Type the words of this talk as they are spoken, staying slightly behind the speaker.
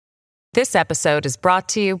This episode is brought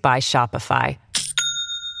to you by Shopify.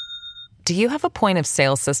 Do you have a point of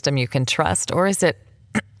sale system you can trust, or is it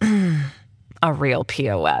a real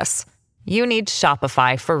POS? You need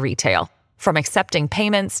Shopify for retail. From accepting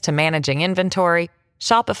payments to managing inventory,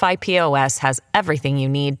 Shopify POS has everything you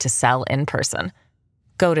need to sell in person.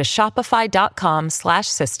 Go to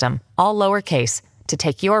shopify.com/system, all lowercase, to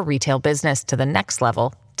take your retail business to the next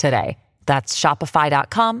level today. That's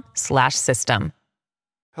shopify.com/system.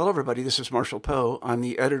 Hello, everybody. This is Marshall Poe. I'm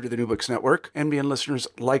the editor of the New Books Network. NBN listeners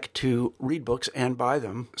like to read books and buy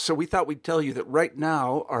them. So we thought we'd tell you that right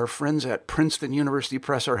now, our friends at Princeton University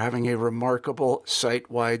Press are having a remarkable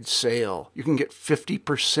site-wide sale. You can get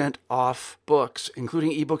 50% off books,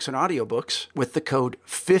 including ebooks and audiobooks, with the code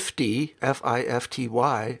 50,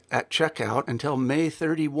 F-I-F-T-Y, at checkout until May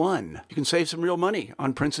 31. You can save some real money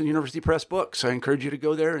on Princeton University Press books. I encourage you to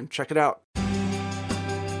go there and check it out.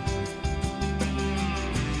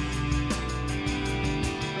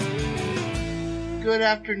 Good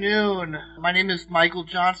afternoon. My name is Michael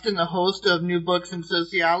Johnston, the host of New Books in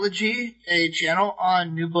Sociology, a channel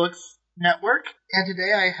on New Books Network. And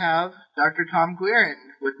today I have Dr. Tom Guerin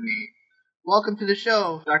with me. Welcome to the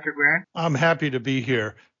show, Dr. Guerin. I'm happy to be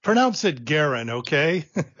here. Pronounce it Guerin, okay?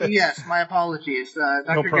 Yes, my apologies.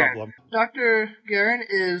 Dr. No problem. Dr. Guerin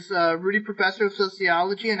is Rudy Professor of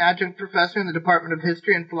Sociology and Adjunct Professor in the Department of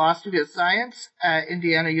History and Philosophy of Science at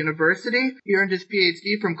Indiana University. He earned his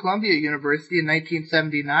PhD from Columbia University in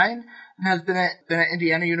 1979 and has been at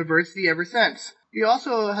Indiana University ever since. He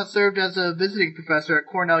also has served as a visiting professor at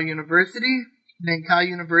Cornell University, Nankai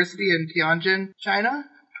University in Tianjin, China,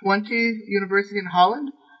 Twente University in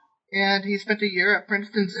Holland, and he spent a year at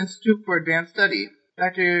Princeton's Institute for Advanced Study.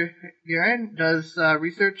 Dr. Guerin does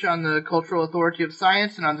research on the cultural authority of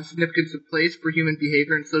science and on the significance of place for human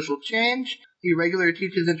behavior and social change. He regularly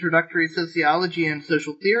teaches introductory sociology and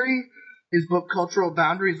social theory. His book, Cultural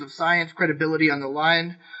Boundaries of Science, Credibility on the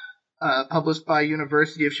Line, published by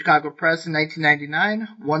University of Chicago Press in 1999,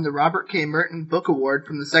 won the Robert K. Merton Book Award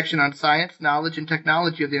from the section on Science, Knowledge, and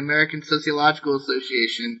Technology of the American Sociological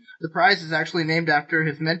Association. The prize is actually named after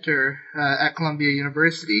his mentor at Columbia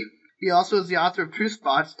University. He also is the author of Truth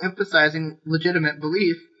Spots, Emphasizing Legitimate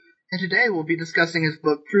Belief, and today we'll be discussing his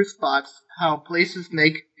book, Truth Spots, How Places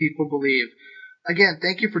Make People Believe. Again,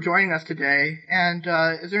 thank you for joining us today. And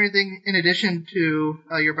is there anything in addition to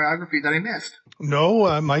your biography that I missed?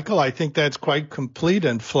 No, Michael, I think that's quite complete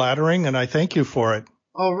and flattering, and I thank you for it.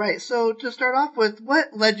 All right. So to start off with,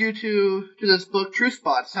 what led you to this book, Truth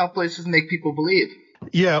Spots, How Places Make People Believe?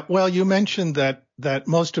 Yeah, well, you mentioned that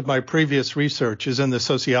most of my previous research is in the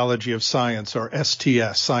sociology of science, or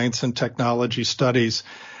STS, Science and Technology Studies.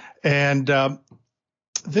 And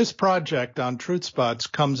this project on Truth Spots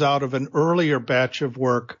comes out of an earlier batch of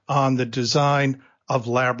work on the design of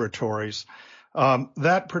laboratories.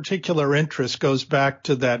 That particular interest goes back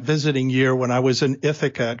to that visiting year when I was in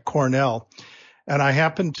Ithaca at Cornell. And I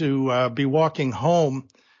happened to be walking home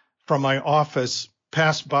from my office,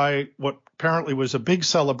 passed by what apparently was a big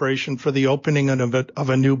celebration for the opening of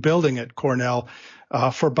a new building at Cornell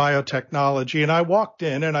for biotechnology. And I walked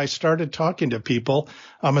in and I started talking to people.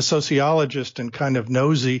 I'm a sociologist and kind of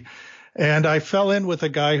nosy. And I fell in with a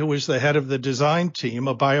guy who was the head of the design team,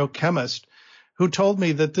 a biochemist, who told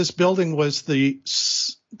me that this building was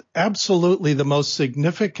absolutely the most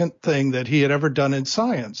significant thing that he had ever done in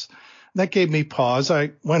science. That gave me pause.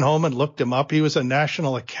 I went home and looked him up. He was a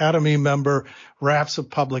National Academy member, rafts of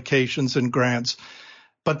publications and grants.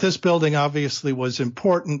 But this building obviously was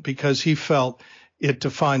important because he felt it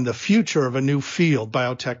defined the future of a new field,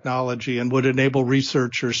 biotechnology, and would enable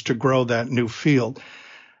researchers to grow that new field.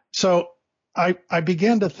 So I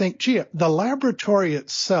began to think, gee, the laboratory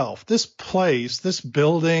itself, this place, this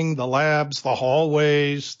building, the labs, the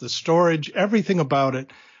hallways, the storage, everything about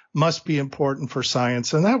it must be important for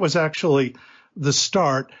science. And that was actually the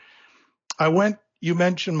start. You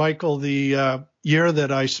mentioned, Michael, the year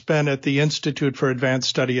that I spent at the Institute for Advanced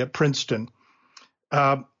Study at Princeton.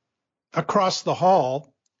 Across the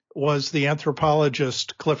hall was the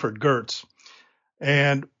anthropologist Clifford Geertz.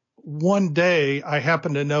 And one day I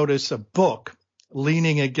happened to notice a book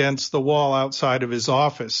leaning against the wall outside of his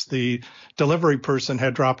office. The delivery person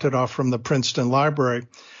had dropped it off from the Princeton Library.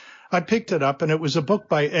 I picked it up, and it was a book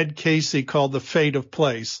by Ed Casey called The Fate of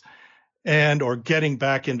Place, or Getting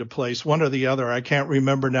Back into Place, one or the other. I can't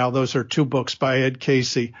remember now. Those are two books by Ed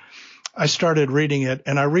Casey. I started reading it,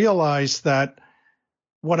 and I realized that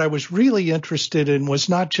what I was really interested in was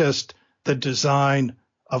not just the design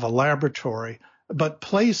of a laboratory, but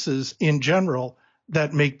places in general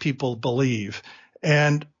that make people believe.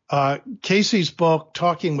 And Casey's book,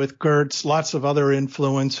 Talking with Gertz, lots of other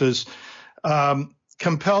influences,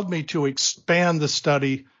 compelled me to expand the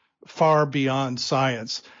study far beyond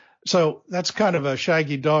science. So that's kind of a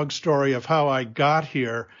shaggy dog story of how I got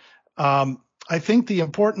here. I think the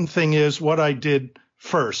important thing is what I did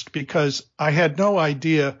first, because I had no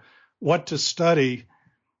idea what to study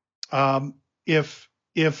if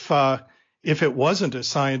it wasn't a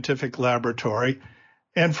scientific laboratory.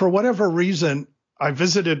 And for whatever reason, I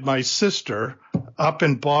visited my sister up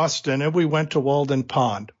in Boston, and we went to Walden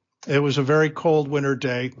Pond. It was a very cold winter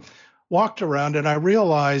day. Walked around, and I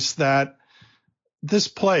realized that this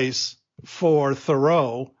place for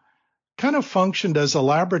Thoreau kind of functioned as a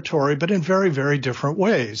laboratory, but in very, very different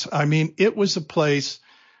ways. I mean, it was a place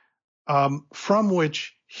from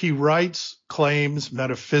which he writes claims,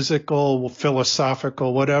 metaphysical,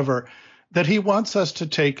 philosophical, whatever, that he wants us to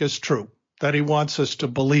take as true, that he wants us to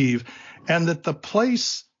believe, and that the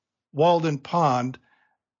place, Walden Pond,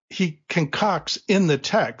 he concocts in the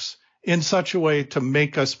text in such a way to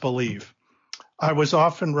make us believe. I was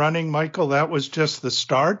off and running, Michael. That was just the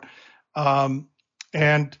start. And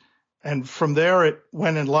from there, it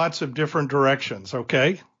went in lots of different directions,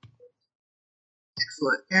 okay?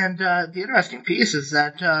 Excellent. And the interesting piece is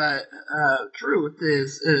that truth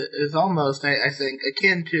is almost, I think,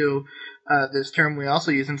 akin to this term we also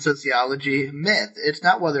use in sociology, myth. It's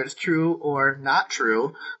not whether it's true or not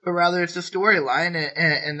true, but rather it's a storyline,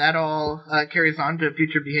 and that all carries on to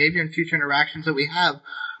future behavior and future interactions that we have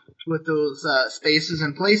with those spaces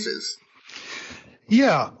and places.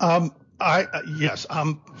 Yeah. Yes,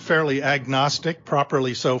 I'm fairly agnostic,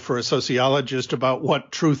 properly so for a sociologist, about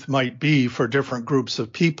what truth might be for different groups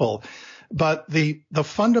of people. But the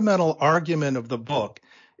fundamental argument of the book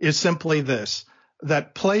is simply this,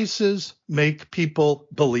 that places make people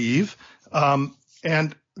believe.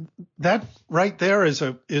 And that right there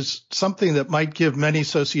is something that might give many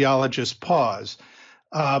sociologists pause.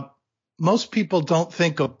 Most people don't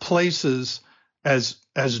think of places as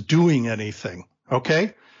doing anything,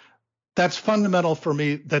 okay? That's fundamental for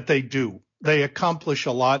me that they do. They accomplish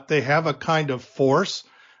a lot. They have a kind of force.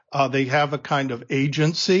 They have a kind of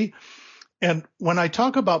agency. And when I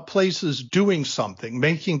talk about places doing something,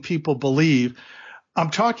 making people believe,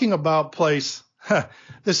 I'm talking about place.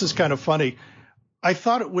 This is kind of funny. I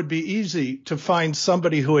thought it would be easy to find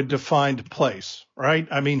somebody who had defined place, right?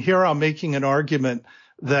 I mean, here I'm making an argument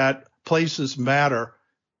that places matter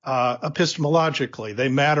epistemologically. They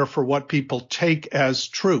matter for what people take as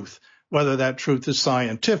truth, whether that truth is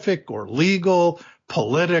scientific or legal,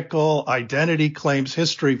 political, identity claims,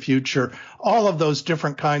 history, future, all of those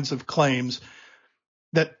different kinds of claims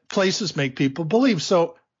that places make people believe.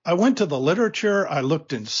 So I went to the literature. I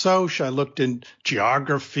looked in Soc. I looked in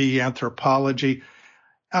geography, anthropology.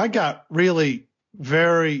 I got really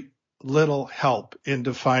very little help in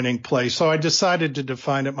defining place. So I decided to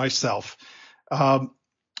define it myself.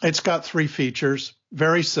 It's got three features,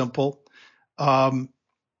 very simple.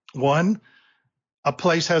 One, a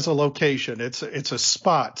place has a location. It's a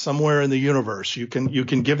spot somewhere in the universe. You can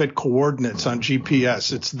give it coordinates on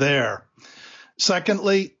GPS. It's there.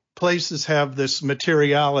 Secondly, places have this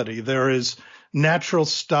materiality. There is natural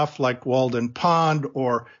stuff like Walden Pond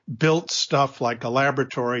or built stuff like a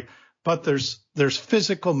laboratory, but there's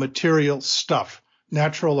physical material stuff,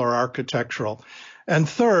 natural or architectural. And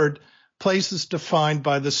third, places defined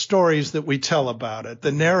by the stories that we tell about it,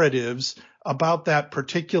 the narratives about that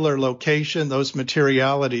particular location, those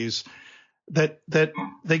materialities, that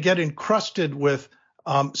they get encrusted with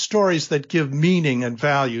stories that give meaning and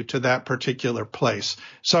value to that particular place.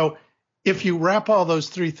 So if you wrap all those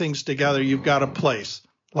three things together, you've got a place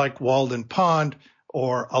like Walden Pond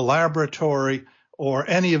or a laboratory or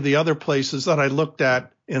any of the other places that I looked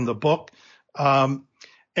at in the book. And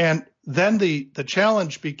then the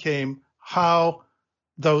challenge became how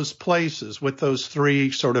those places with those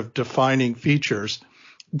three sort of defining features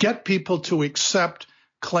get people to accept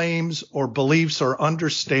claims or beliefs or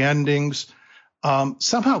understandings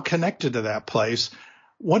somehow connected to that place.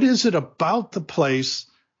 What is it about the place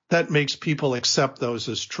that makes people accept those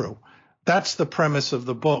as true? That's the premise of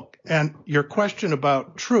the book. And your question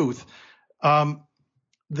about truth,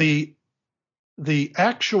 the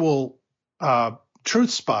actual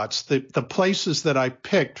truth spots, the places that I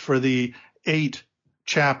picked for the 8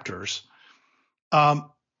 chapters,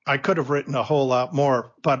 I could have written a whole lot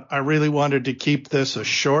more, but I really wanted to keep this a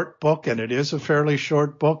short book, and it is a fairly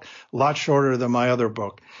short book, a lot shorter than my other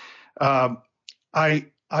book. I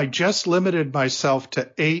just limited myself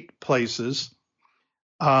to 8 places,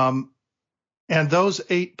 and those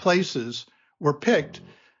 8 places were picked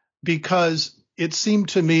because it seemed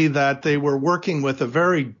to me that they were working with a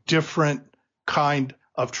very different kind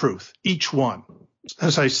of truth, each one.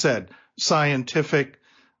 As I said, scientific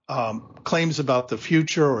claims about the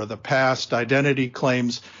future or the past, identity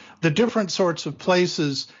claims. The different sorts of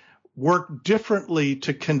places work differently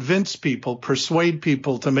to convince people, persuade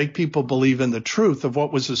people, to make people believe in the truth of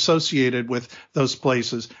what was associated with those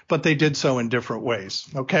places, but they did so in different ways.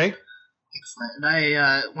 Okay? Excellent.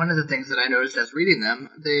 And one of the things that I noticed as reading them,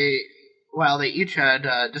 while they each had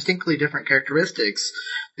distinctly different characteristics,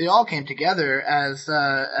 they all came together as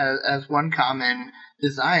one common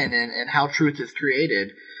design in how truth is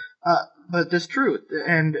created. But this truth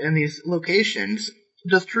and these locations,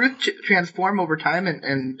 does truth transform over time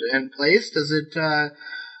and place? Does it,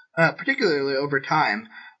 particularly over time?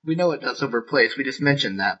 We know it does over place. We just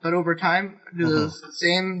mentioned that. But over time, do those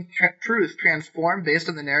same truths transform based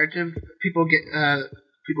on the narrative people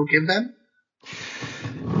give them?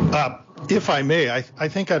 If I may, I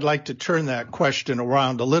think I'd like to turn that question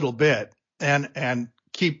around a little bit and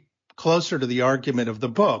keep closer to the argument of the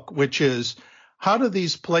book, which is, how do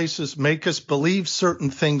these places make us believe certain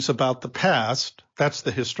things about the past? That's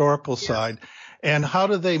the historical side. And how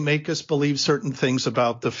do they make us believe certain things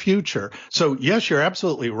about the future? So, yes, you're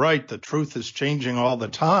absolutely right. The truth is changing all the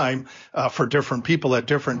time for different people at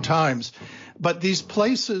different times. But these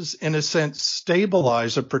places, in a sense,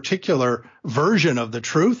 stabilize a particular version of the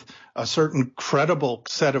truth, a certain credible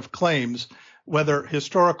set of claims, whether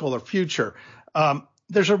historical or future.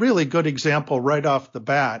 There's a really good example right off the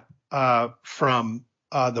bat from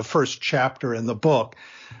the first chapter in the book.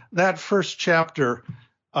 That first chapter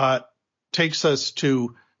takes us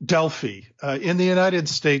to Delphi. In the United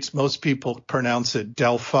States, most people pronounce it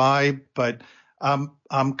Delphi, but I'm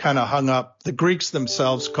kind of hung up. The Greeks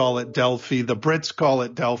themselves call it Delphi. The Brits call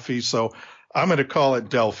it Delphi. So I'm going to call it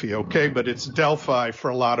Delphi, okay? But it's Delphi for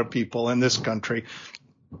a lot of people in this country.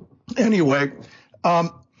 Anyway,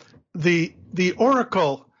 the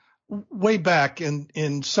oracle, way back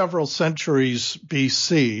in several centuries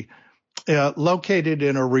BC, located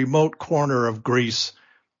in a remote corner of Greece,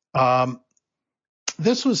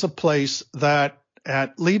 this was a place that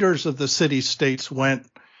leaders of the city-states went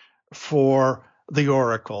for the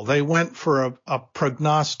oracle. They went for a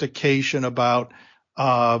prognostication about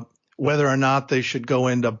whether or not they should go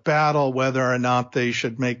into battle, whether or not they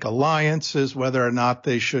should make alliances, whether or not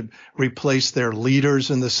they should replace their leaders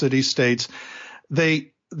in the city-states.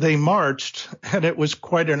 They marched, and it was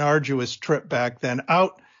quite an arduous trip back then,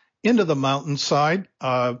 out into the mountainside,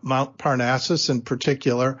 Mount Parnassus in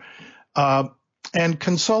particular, and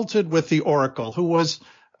consulted with the oracle, who was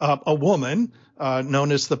a woman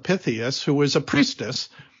known as the Pythias, who was a priestess.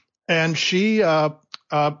 And she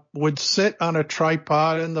would sit on a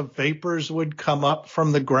tripod, and the vapors would come up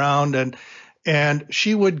from the ground, and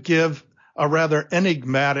she would give a rather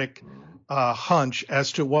enigmatic hunch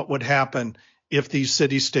as to what would happen if these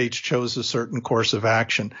city-states chose a certain course of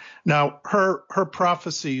action. Now, her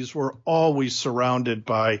prophecies were always surrounded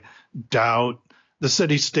by doubt. The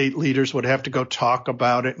city-state leaders would have to go talk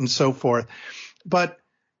about it and so forth. But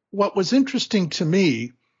what was interesting to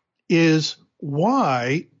me is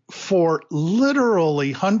why, for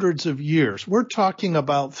literally hundreds of years, we're talking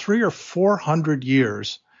about 300 or 400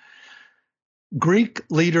 years, Greek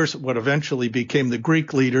leaders, what eventually became the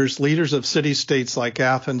Greek leaders of city-states like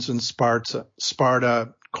Athens and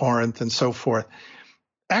Sparta, Corinth, and so forth,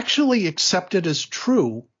 actually accepted as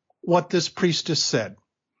true what this priestess said.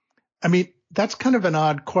 I mean, that's kind of an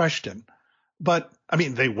odd question. But, I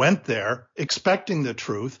mean, they went there expecting the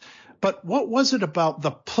truth. But what was it about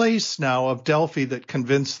the place now of Delphi that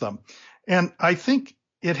convinced them? And I think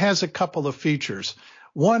it has a couple of features.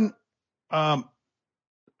 One,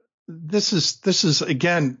 this is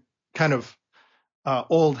again kind of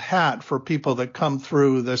old hat for people that come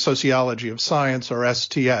through the sociology of science or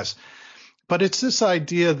STS, but it's this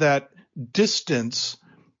idea that distance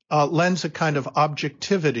lends a kind of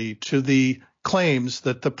objectivity to the claims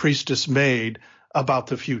that the priestess made about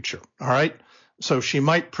the future. All right, so she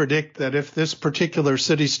might predict that if this particular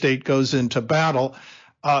city-state goes into battle,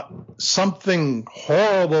 something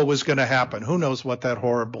horrible was going to happen. Who knows what that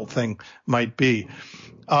horrible thing might be?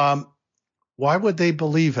 Why would they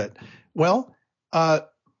believe it? Well,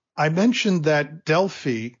 I mentioned that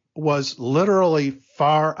Delphi was literally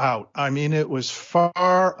far out. I mean, it was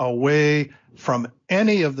far away from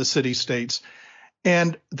any of the city-states,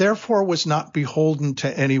 and therefore was not beholden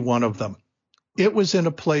to any one of them. It was in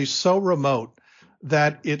a place so remote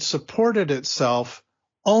that it supported itself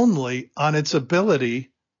only on its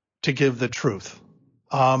ability to give the truth.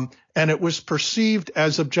 And it was perceived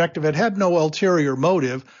as objective. It had no ulterior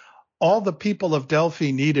motive all the people of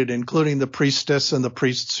Delphi needed, including the priestess and the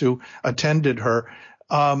priests who attended her,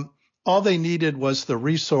 all they needed was the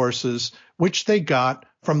resources, which they got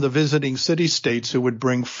from the visiting city-states who would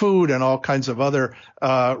bring food and all kinds of other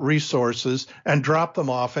resources and drop them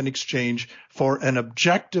off in exchange for an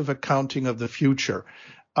objective accounting of the future.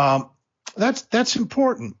 That's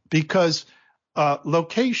important because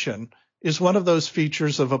location is one of those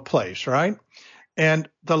features of a place, right? And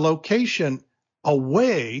the location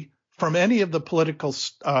away from any of the political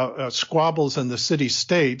squabbles in the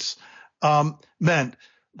city-states meant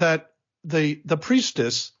that the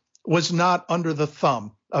priestess was not under the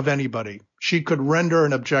thumb of anybody. She could render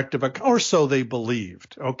an objective account, or so they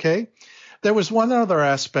believed, okay? There was one other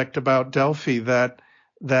aspect about Delphi that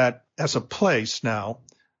as a place now,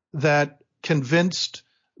 that convinced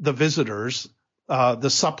the visitors, the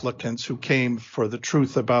supplicants who came for the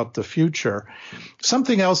truth about the future,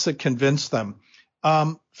 something else that convinced them.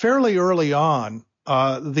 Fairly early on,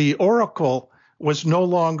 the oracle was no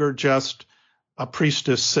longer just a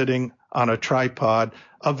priestess sitting on a tripod.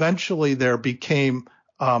 Eventually, there became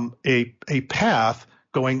a path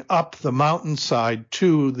going up the mountainside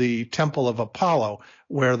to the Temple of Apollo,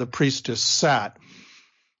 where the priestess sat.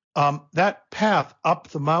 That path up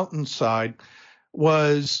the mountainside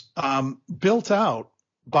was built out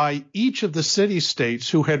by each of the city-states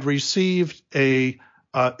who had received a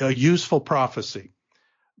useful prophecy.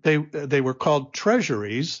 They were called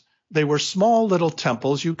treasuries. They were small little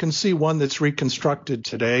temples. You can see one that's reconstructed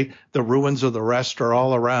today. The ruins of the rest are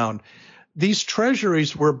all around. These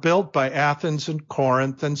treasuries were built by Athens and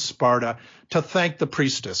Corinth and Sparta to thank the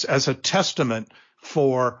priestess as a testament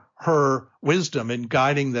for her wisdom in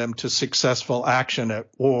guiding them to successful action at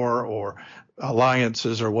war or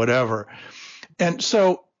alliances or whatever. And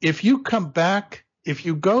so if you come back, if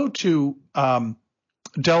you go to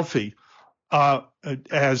Delphi,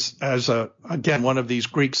 as again, one of these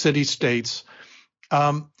Greek city-states,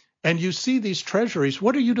 and you see these treasuries,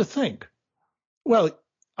 what are you to think? Well,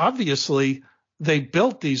 obviously, they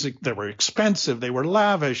built these, they were expensive, they were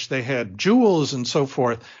lavish, they had jewels and so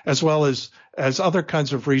forth, as well as other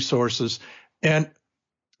kinds of resources. And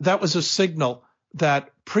that was a signal that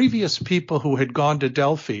previous people who had gone to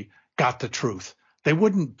Delphi got the truth. They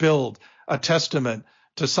wouldn't build a testament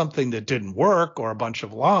to something that didn't work or a bunch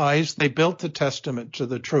of lies. They built the testament to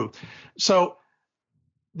the truth. So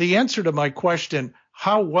the answer to my question,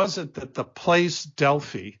 how was it that the place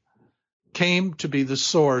Delphi came to be the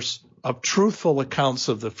source of truthful accounts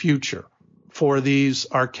of the future for these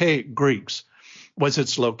archaic Greeks? Was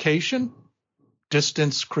its location?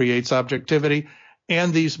 Distance creates objectivity,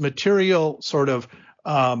 and these material sort of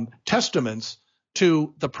testaments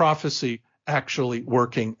to the prophecy actually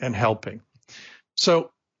working and helping.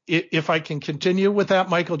 So if I can continue with that,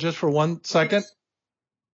 Michael, just for 1 second.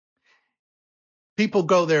 People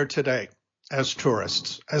go there today as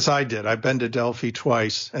tourists, as I did. I've been to Delphi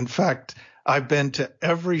twice. In fact, I've been to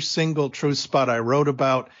every single truth spot I wrote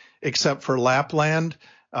about except for Lapland,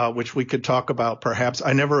 which we could talk about perhaps.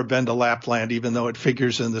 I never have been to Lapland, even though it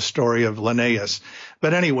figures in the story of Linnaeus.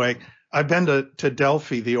 But anyway, I've been to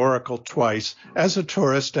Delphi, the oracle, twice as a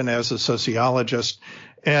tourist and as a sociologist.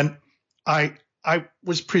 And I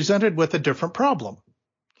was presented with a different problem.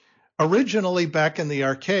 Originally, back in the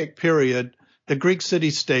archaic period, the Greek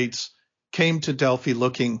city-states came to Delphi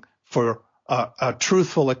looking for a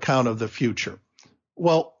truthful account of the future.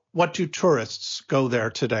 Well, what do tourists go there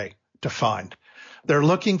today to find? They're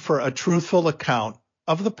looking for a truthful account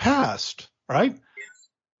of the past, right?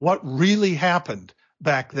 What really happened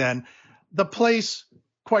back then. The place,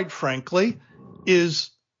 quite frankly,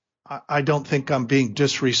 is, I don't think I'm being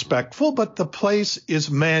disrespectful, but the place is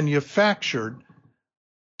manufactured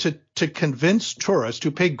to convince tourists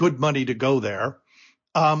who pay good money to go there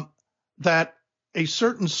that a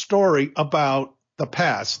certain story about the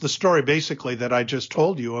past, the story basically that I just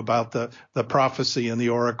told you about the prophecy and the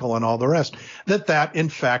oracle and all the rest, that in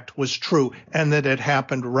fact was true and that it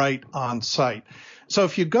happened right on site. So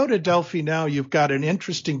if you go to Delphi now, you've got an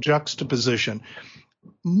interesting juxtaposition.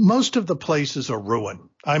 Most of the place is a ruin.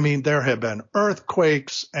 I mean, there have been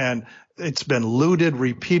earthquakes and it's been looted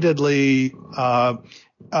repeatedly.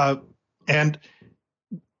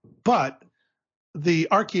 But the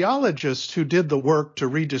archaeologists who did the work to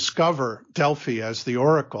rediscover Delphi as the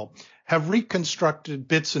oracle have reconstructed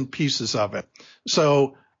bits and pieces of it.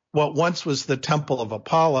 So what once was the Temple of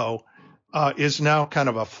Apollo is now kind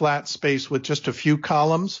of a flat space with just a few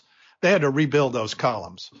columns. They had to rebuild those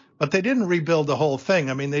columns, but they didn't rebuild the whole thing.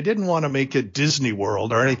 I mean, they didn't want to make it Disney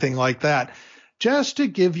World or anything like that, just to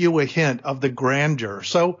give you a hint of the grandeur.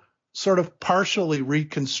 So sort of partially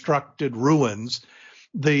reconstructed ruins.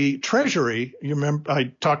 The treasury, you remember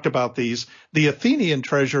I talked about these, the Athenian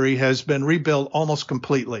treasury has been rebuilt almost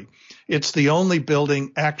completely. It's the only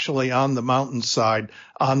building actually on the mountainside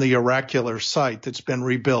on the oracular site that's been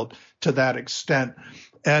rebuilt to that extent.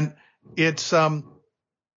 And it's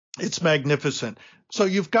magnificent. So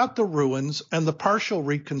you've got the ruins and the partial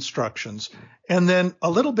reconstructions. And then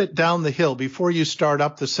a little bit down the hill before you start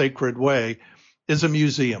up the Sacred Way is a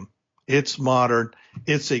museum. It's modern.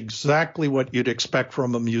 It's exactly what you'd expect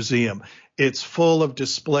from a museum. It's full of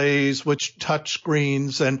displays, which touch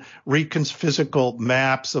screens and physical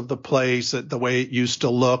maps of the place, the way it used to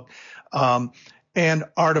look, and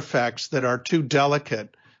artifacts that are too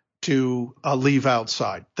delicate to leave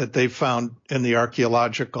outside, that they've found in the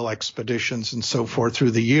archaeological expeditions and so forth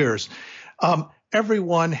through the years.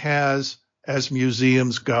 Everyone has, as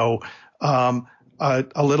museums go,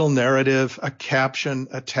 a little narrative, a caption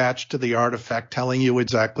attached to the artifact telling you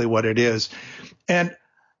exactly what it is. And,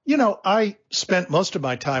 you know, I spent most of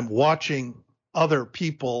my time watching other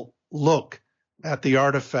people look at the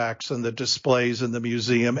artifacts and the displays in the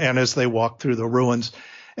museum and as they walk through the ruins.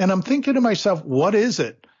 And I'm thinking to myself, what is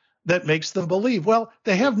it that makes them believe? Well,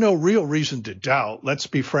 they have no real reason to doubt. Let's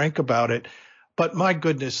be frank about it. But my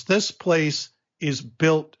goodness, this place is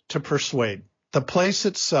built to persuade. The place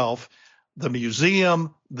itself, the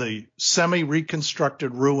museum, the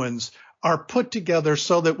semi-reconstructed ruins are put together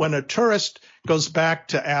so that when a tourist goes back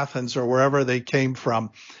to Athens or wherever they came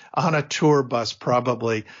from on a tour bus,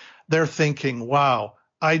 probably, they're thinking, wow,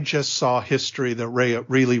 I just saw history the way it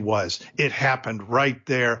really was. It happened right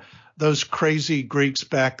there. Those crazy Greeks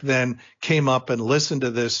back then came up and listened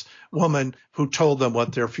to this woman who told them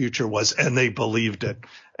what their future was, and they believed it.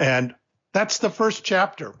 And that's the first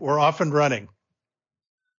chapter. We're off and running.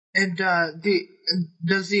 And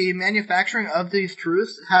does the manufacturing of these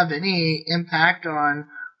truths have any impact on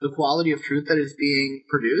the quality of truth that is being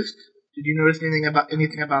produced? Did you notice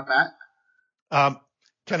anything about that?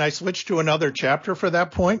 Can I switch to another chapter for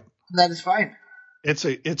that point? That is fine. It's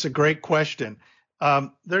a great question.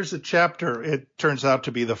 There's a chapter, it turns out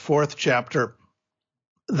to be the fourth chapter,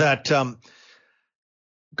 that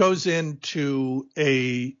goes into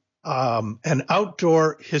an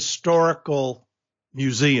outdoor historical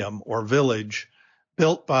museum or village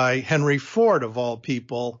built by Henry Ford, of all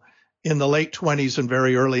people, in the late 20s and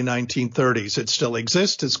very early 1930s. It still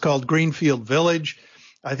exists. It's called Greenfield Village.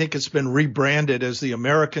 I think it's been rebranded as the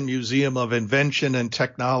American Museum of Invention and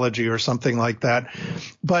Technology or something like that.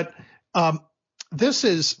 But this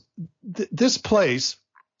place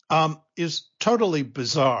is totally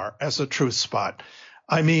bizarre as a truth spot.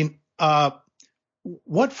 I mean,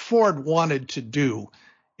 what Ford wanted to do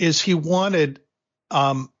is he wanted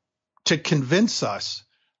to convince us,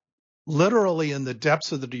 literally in the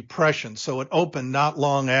depths of the Depression. So it opened not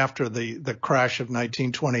long after the crash of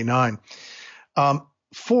 1929.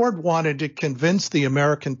 Ford wanted to convince the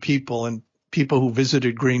American people and people who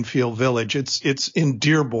visited Greenfield Village. It's in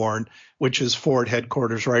Dearborn, which is Ford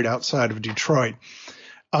headquarters right outside of Detroit.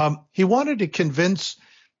 He wanted to convince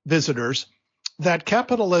visitors that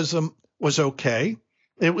capitalism was okay.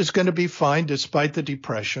 It was going to be fine despite the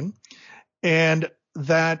Depression, and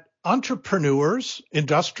that entrepreneurs,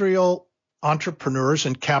 industrial entrepreneurs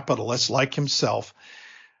and capitalists like himself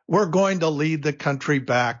were going to lead the country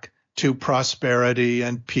back to prosperity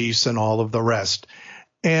and peace and all of the rest.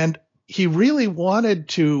 And he really wanted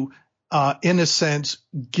to, in a sense,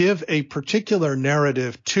 give a particular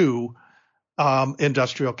narrative to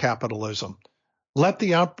industrial capitalism. Let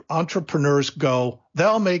the entrepreneurs go.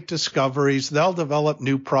 They'll make discoveries. They'll develop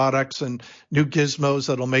new products and new gizmos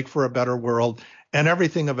that'll make for a better world. And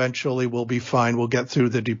everything eventually will be fine. We'll get through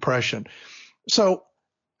the Depression. So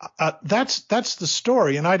that's the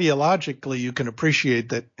story. And ideologically, you can appreciate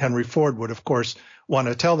that Henry Ford would, of course, want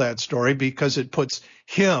to tell that story because it puts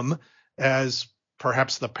him as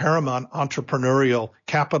perhaps the paramount entrepreneurial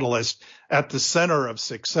capitalist at the center of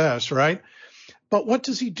success, right? But what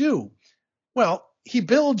does he do? Well, he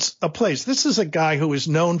builds a place. This is a guy who is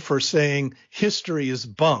known for saying history is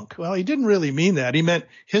bunk. Well, he didn't really mean that. He meant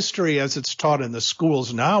history as it's taught in the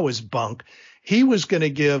schools now is bunk. He was going to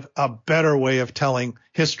give a better way of telling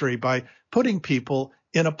history by putting people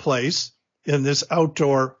in a place in this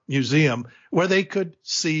outdoor museum where they could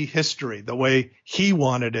see history the way he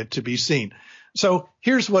wanted it to be seen. So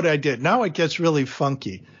here's what I did. Now it gets really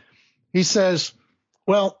funky. He says,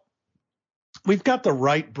 well, we've got the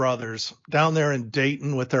Wright brothers down there in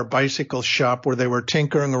Dayton with their bicycle shop where they were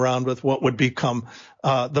tinkering around with what would become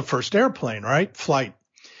the first airplane, right? Flight.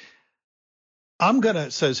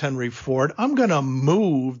 Says Henry Ford, I'm going to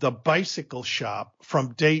move the bicycle shop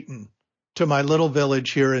from Dayton to my little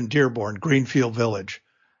village here in Dearborn, Greenfield Village.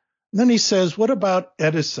 And then he says, what about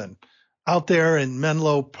Edison out there in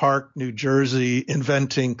Menlo Park, New Jersey,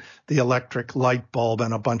 inventing the electric light bulb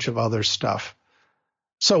and a bunch of other stuff?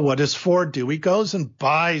 So what does Ford do? He goes and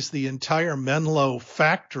buys the entire Menlo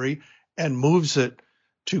factory and moves it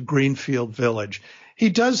to Greenfield Village. He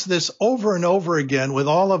does this over and over again with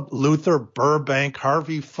all of Luther Burbank,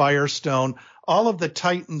 Harvey Firestone, all of the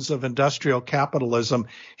titans of industrial capitalism.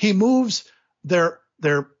 He moves their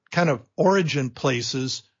kind of origin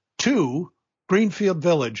places to Greenfield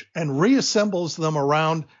Village and reassembles them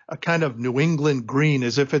around a kind of New England green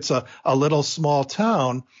as if it's a little small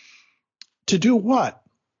town. To do what?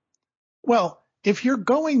 Well, if you're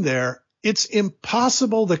going there, it's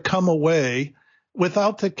impossible to come away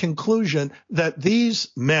without the conclusion that these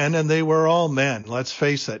men, and they were all men, let's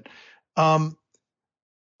face it,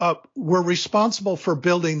 were responsible for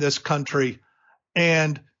building this country,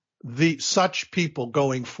 and such people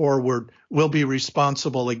going forward will be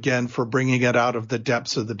responsible again for bringing it out of the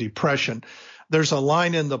depths of the Depression. There's a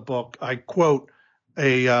line in the book, I quote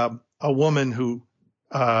a woman who,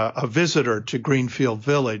 a visitor to Greenfield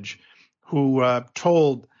Village, who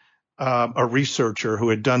told a researcher who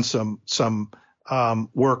had done some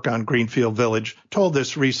work on Greenfield Village, told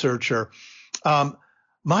this researcher,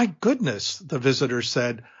 my goodness, the visitor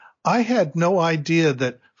said, I had no idea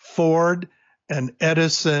that Ford and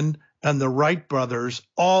Edison and the Wright brothers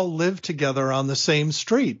all lived together on the same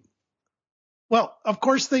street. Well, of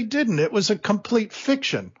course they didn't. It was a complete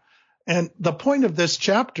fiction. And the point of this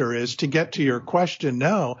chapter is to get to your question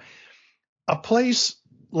now. A place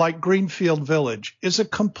like Greenfield Village is a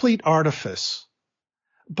complete artifice.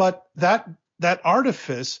 But that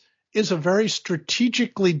artifice is a very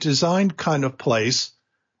strategically designed kind of place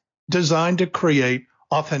designed to create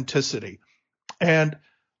authenticity. And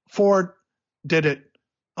Ford did it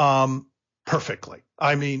perfectly.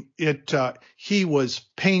 I mean, he was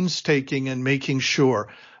painstaking in making sure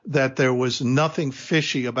that there was nothing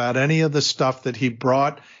fishy about any of the stuff that he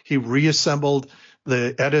brought. He reassembled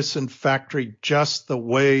the Edison factory just the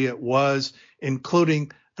way it was,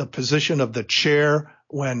 including the position of the chair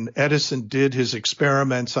when Edison did his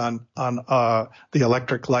experiments on the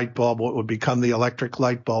electric light bulb, what would become the electric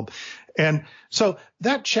light bulb. And so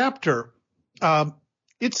that chapter,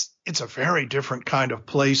 it's a very different kind of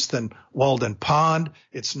place than Walden Pond.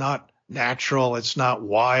 It's not natural. It's not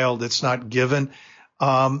wild. It's not given.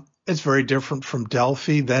 It's very different from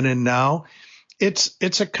Delphi then and now.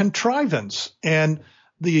 It's a contrivance, and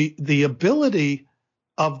the ability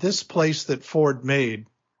of this place that Ford made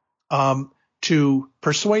to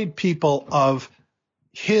persuade people of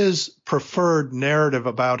his preferred narrative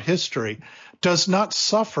about history does not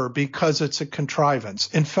suffer because it's a contrivance.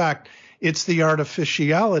 In fact, it's the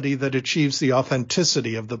artificiality that achieves the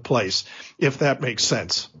authenticity of the place, if that makes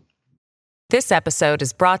sense. This episode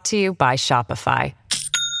is brought to you by Shopify.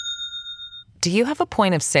 Do you have a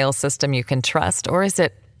point of sale system you can trust, or is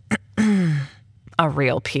it a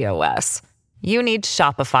real POS? You need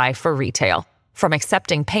Shopify for retail. From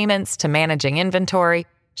accepting payments to managing inventory,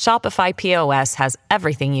 Shopify POS has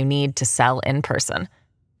everything you need to sell in person.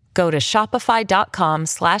 Go to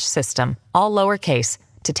shopify.com/system, all lowercase,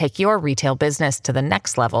 to take your retail business to the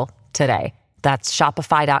next level today. That's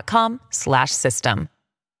shopify.com/system.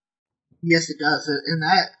 Yes, it does. And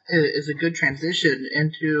that is a good transition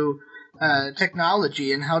into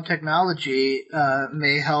technology and how technology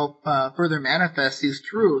may help further manifest these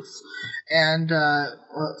truths. And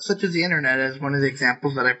such as the internet, as one of the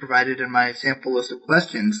examples that I provided in my sample list of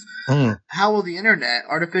questions. How will the internet,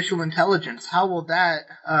 artificial intelligence, how will that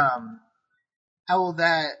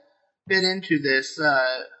fit into this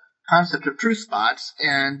concept of truth spots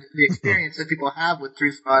and the experience that people have with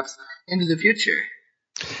truth spots into the future?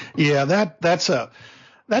 Yeah, that's a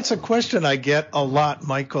question I get a lot,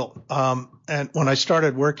 Michael. And when I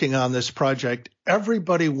started working on this project,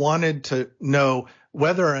 everybody wanted to know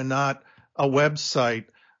whether or not a website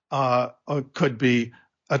could be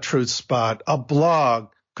a truth spot, a blog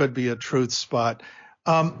could be a truth spot.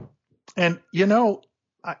 And, you know,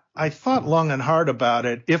 I thought long and hard about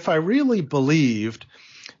it. If I really believed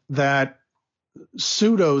that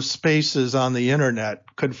pseudo spaces on the internet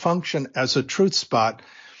could function as a truth spot,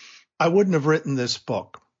 I wouldn't have written this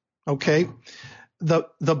book. Okay.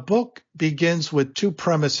 The book begins with two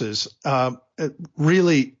premises,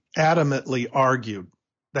 really adamantly argued.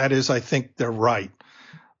 That is, I think they're right.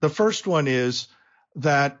 The first one is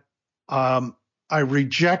that I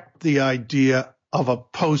reject the idea of a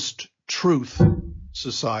post-truth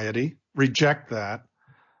society, reject that.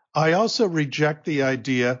 I also reject the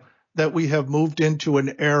idea that we have moved into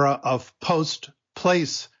an era of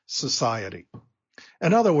post-place society.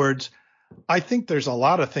 In other words, I think there's a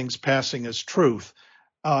lot of things passing as truth.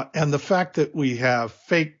 And the fact that we have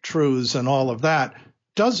fake truths and all of that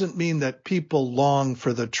doesn't mean that people long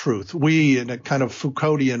for the truth. We, in a kind of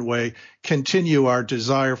Foucauldian way, continue our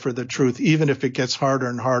desire for the truth, even if it gets harder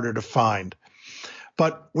and harder to find.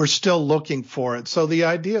 But we're still looking for it. So the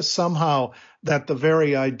idea somehow that the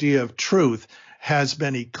very idea of truth has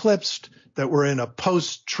been eclipsed, that we're in a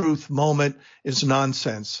post-truth moment, is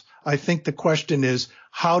nonsense. I think the question is,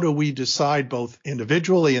 how do we decide both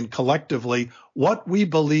individually and collectively what we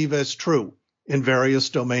believe as true in various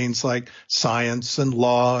domains like science and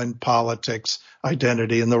law and politics,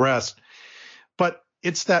 identity, and the rest? But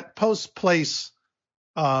it's that post-place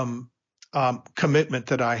commitment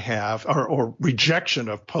that I have, or rejection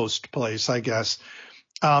of post-place, I guess,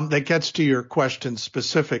 that gets to your question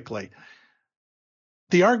specifically.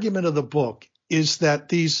 The argument of the book is that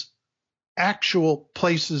these actual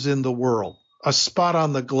places in the world, a spot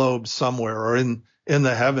on the globe somewhere, or in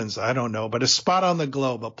the heavens, I don't know, but a spot on the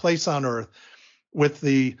globe, a place on Earth with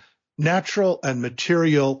the natural and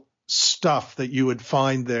material stuff that you would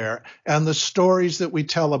find there, and the stories that we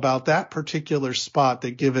tell about that particular spot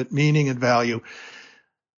that give it meaning and value,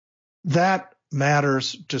 that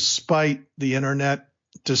matters despite the internet,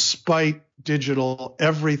 despite digital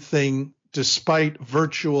everything, despite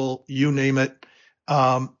virtual, you name it.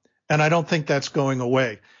 And I don't think that's going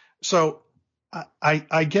away. So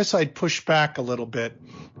I guess I'd push back a little bit.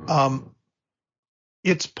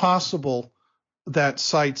 It's possible that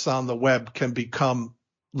sites on the web can become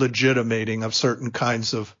legitimating of certain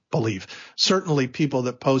kinds of belief. Certainly people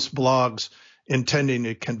that post blogs intending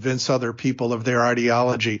to convince other people of their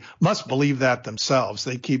ideology must believe that themselves.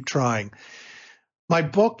 They keep trying. My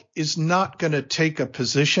book is not going to take a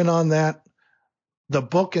position on that. The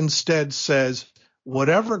book instead says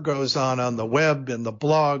whatever goes on the web and the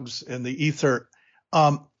blogs and the ether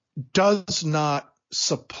does not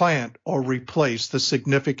supplant or replace the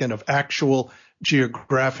significance of actual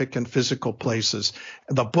geographic and physical places.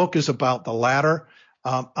 The book is about the latter.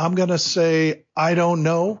 I'm going to say I don't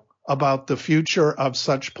know about the future of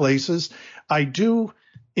such places. I do,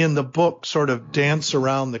 in the book, sort of dance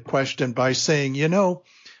around the question by saying,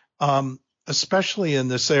 especially in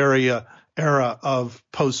this era of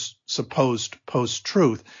supposed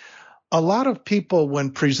post-truth, a lot of people,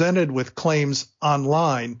 when presented with claims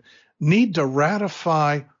online, need to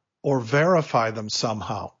ratify or verify them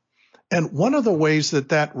somehow. And one of the ways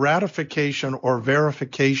that ratification or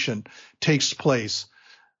verification takes place,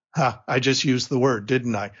 I just used the word,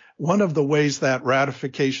 didn't I? One of the ways that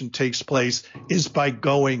ratification takes place is by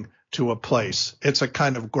going to a place. It's a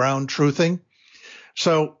kind of ground truthing.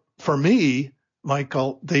 So for me,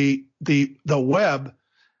 Michael, the web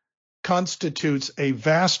constitutes a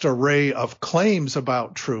vast array of claims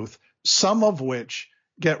about truth, some of which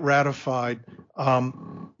get ratified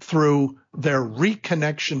through their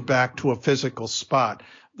reconnection back to a physical spot.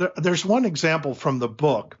 There's one example from the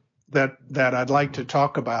book that I'd like to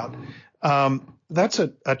talk about. That's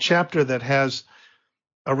a chapter that has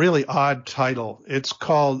a really odd title. It's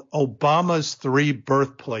called Obama's Three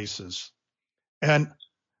Birthplaces. And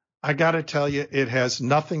I got to tell you, it has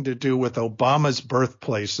nothing to do with Obama's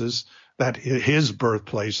birthplaces, his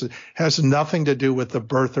birthplaces, has nothing to do with the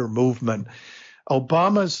birther movement.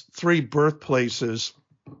 Obama's Three Birthplaces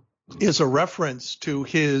is a reference to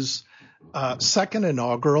his second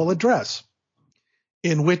inaugural address,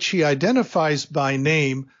 in which he identifies by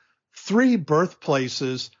name three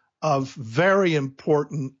birthplaces of very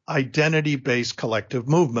important identity-based collective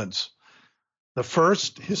movements. The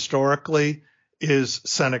first, historically, is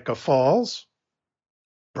Seneca Falls,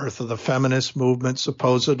 birth of the feminist movement,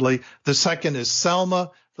 supposedly. The second is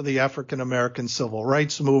Selma, for the African-American civil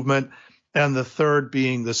rights movement. And the third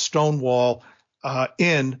being the Stonewall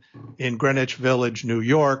Inn in Greenwich Village, New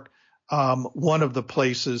York, one of the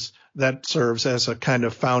places that serves as a kind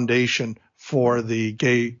of foundation for the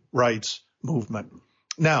gay rights movement.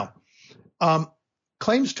 Now,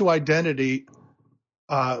 claims to identity,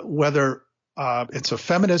 whether it's a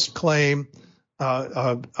feminist claim,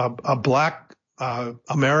 a black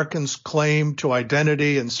American's claim to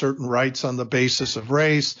identity and certain rights on the basis of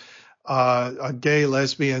race, a gay,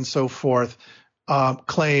 lesbian, so forth,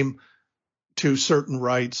 claim to certain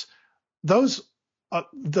rights. Those,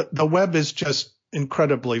 the web is just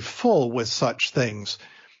incredibly full with such things.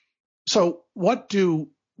 So what do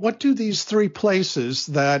these three places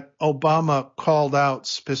that Obama called out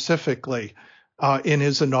specifically in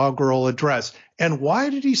his inaugural address, and why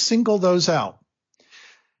did he single those out?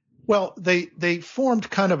 Well, they formed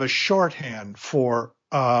kind of a shorthand for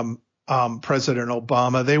President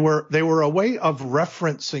Obama. They were a way of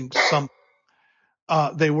referencing some.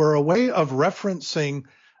 They were a way of referencing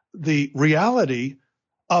the reality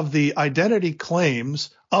of the identity claims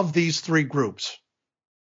of these three groups: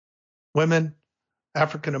 women,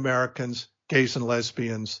 African Americans, gays and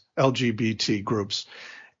lesbians, LGBT groups.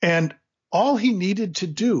 And all he needed to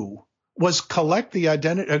do was connect the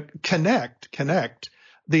identity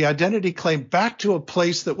claim back to a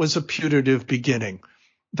place that was a putative beginning,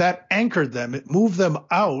 that anchored them. It moved them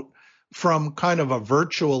out from kind of a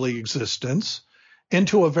virtual existence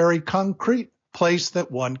into a very concrete place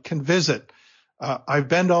that one can visit. I've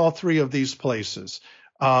been to all three of these places.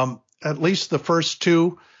 At least the first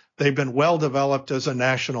two, they've been well developed as a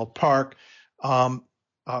national park, with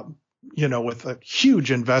a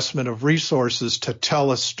huge investment of resources to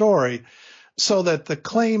tell a story, so that the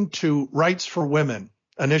claim to rights for women,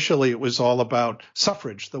 initially it was all about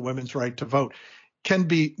suffrage, the women's right to vote, can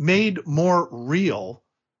be made more real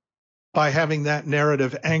by having that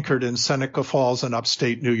narrative anchored in Seneca Falls in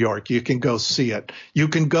upstate New York. You can go see it. You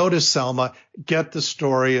can go to Selma, get the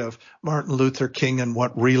story of Martin Luther King and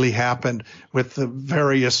what really happened with the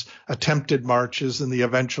various attempted marches and the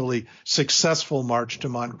eventually successful march to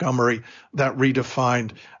Montgomery that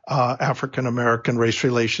redefined African-American race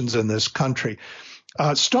relations in this country.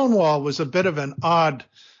 Stonewall was a bit of an odd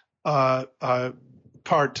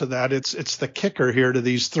part to that. It's the kicker here to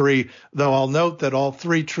these three, though I'll note that all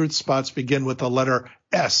three truth spots begin with the letter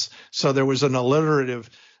S. So there was an alliterative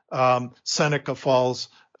Seneca Falls,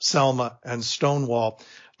 Selma, and Stonewall.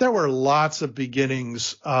 There were lots of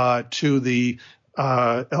beginnings to the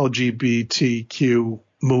LGBTQ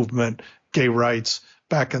movement, gay rights,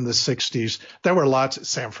 back in the 60s. There were lots,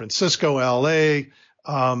 San Francisco, LA,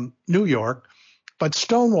 New York, but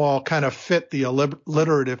Stonewall kind of fit the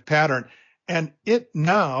alliterative pattern. And it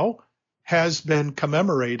now has been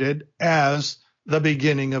commemorated as the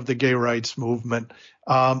beginning of the gay rights movement.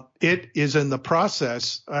 It is in the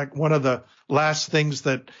process. One of the last things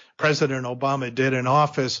that President Obama did in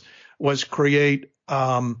office was create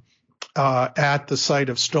at the site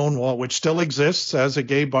of Stonewall, which still exists as a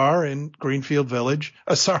gay bar in Greenfield Village.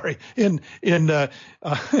 In the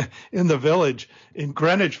village, in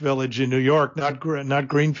Greenwich Village in New York, not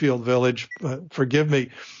Greenfield Village. Forgive me.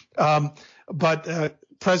 But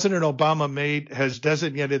President Obama has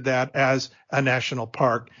designated that as a national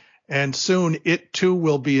park. And soon it too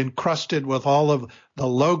will be encrusted with all of the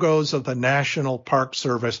logos of the National Park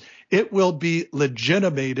Service. It will be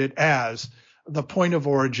legitimated as the point of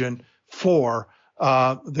origin for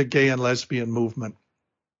the gay and lesbian movement.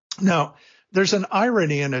 Now, there's an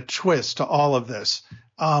irony and a twist to all of this.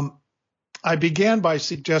 I began by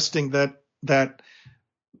suggesting that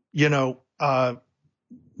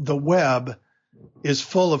the web is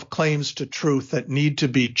full of claims to truth that need to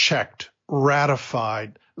be checked,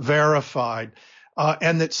 ratified, verified,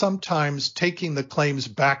 and that sometimes taking the claims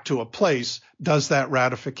back to a place does that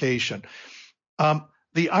ratification.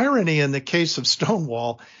 The irony in the case of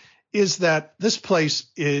Stonewall is that this place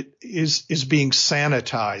is being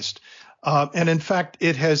sanitized. And in fact,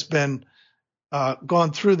 it has been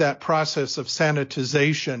gone through that process of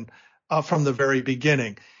sanitization from the very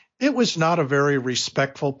beginning. It was not a very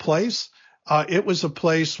respectful place. It was a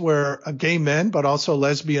place where gay men, but also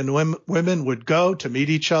lesbian women would go to meet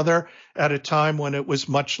each other at a time when it was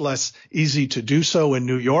much less easy to do so in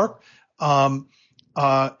New York. And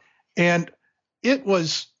it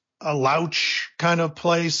was a louch kind of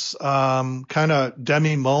place, kind of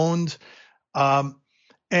demi-monde.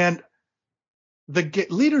 And the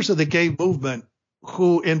leaders of the gay movement,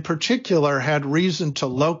 who in particular had reason to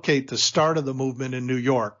locate the start of the movement in New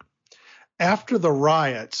York, after the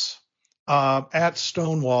riots at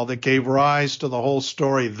Stonewall that gave rise to the whole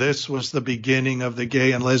story, this was the beginning of the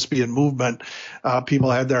gay and lesbian movement. People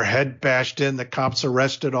had their head bashed in. The cops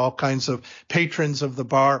arrested all kinds of patrons of the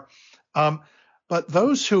bar. But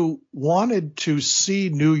those who wanted to see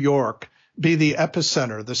New York be the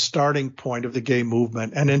epicenter, the starting point of the gay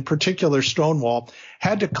movement, and in particular Stonewall,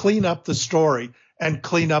 had to clean up the story and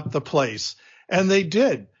clean up the place. And they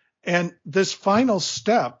did. And this final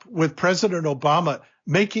step with President Obama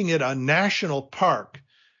making it a national park,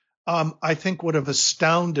 I think would have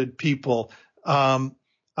astounded people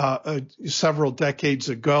several decades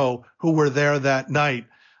ago who were there that night,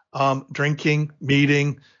 drinking,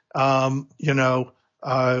 meeting, whatever,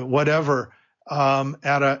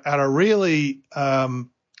 at a really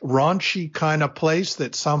raunchy kind of place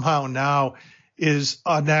that somehow now is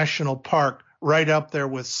a national park right up there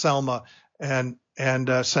with Selma and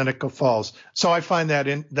Seneca Falls. So I find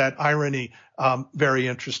that irony very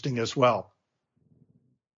interesting as well.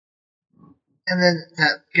 And then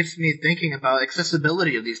that gets me thinking about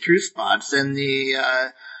accessibility of these truth spots and the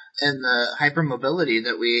hypermobility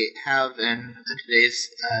that we have in today's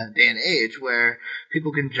day and age, where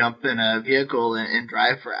people can jump in a vehicle and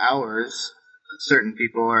drive for hours. Certain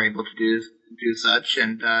people are able to do such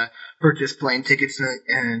and purchase plane tickets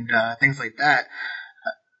and things like that.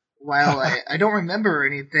 While I don't remember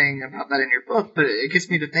anything about that in your book, but it gets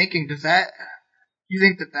me to thinking: do you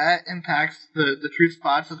think that impacts the truth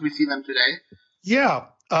spots as we see them today? Yeah.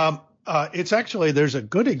 It's actually, there's a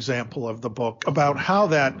good example of the book about how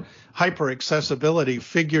that hyper-accessibility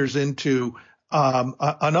figures into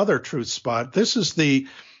another truth spot. This is the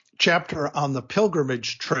chapter on the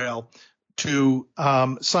pilgrimage trail to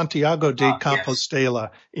Santiago de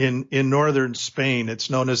Compostela in northern Spain. It's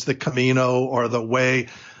known as the Camino or the Way.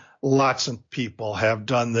 Lots of people have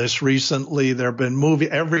done this recently. There have been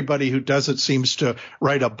everybody who does it seems to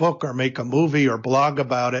write a book or make a movie or blog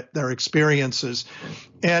about it, their experiences.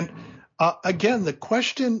 And again, the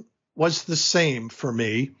question was the same for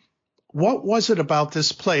me. What was it about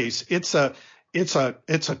this place? It's a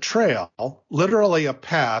trail, literally a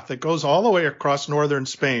path that goes all the way across northern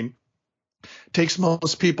Spain. Takes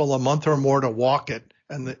most people a month or more to walk it,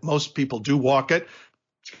 and most people do walk it.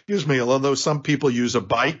 Although some people use a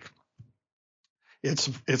bike.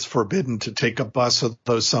 It's forbidden to take a bus,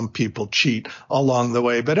 although some people cheat along the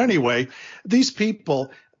way. But anyway, these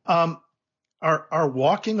people are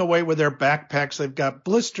walking away with their backpacks. They've got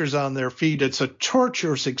blisters on their feet. It's a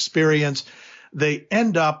torturous experience. They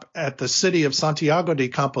end up at the city of Santiago de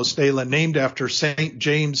Compostela, named after St.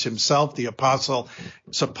 James himself, the apostle,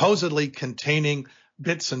 supposedly containing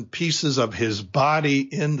bits and pieces of his body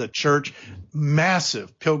in the church,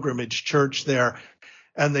 massive pilgrimage church there,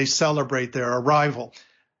 and they celebrate their arrival.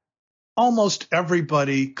 Almost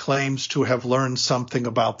everybody claims to have learned something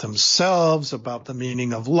about themselves, about the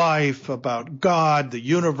meaning of life, about God, the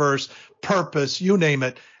universe, purpose, you name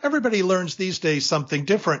it. Everybody learns these days something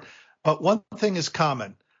different, but one thing is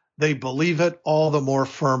common. They believe it all the more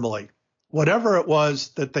firmly. Whatever it was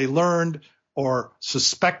that they learned or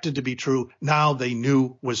suspected to be true, now they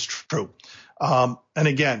knew was true. And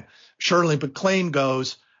again, Shirley MacLaine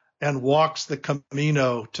goes and walks the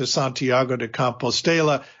Camino to Santiago de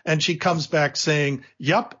Compostela, and she comes back saying,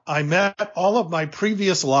 yep, I met all of my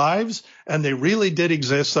previous lives, and they really did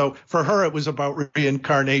exist. So for her, it was about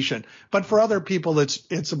reincarnation. But for other people,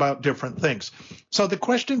 it's about different things. So the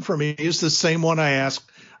question for me is the same one I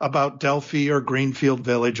asked about Delphi or Greenfield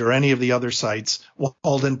Village or any of the other sites,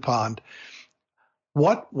 Walden Pond.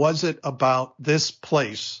 What was it about this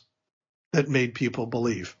place that made people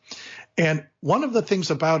believe? And one of the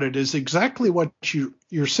things about it is exactly what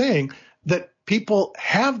you're saying, that people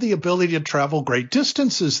have the ability to travel great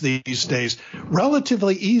distances these days,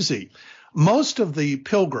 relatively easy. Most of the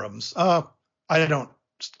pilgrims,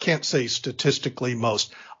 can't say statistically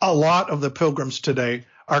most, a lot of the pilgrims today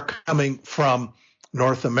are coming from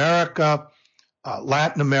North America,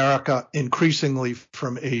 Latin America, increasingly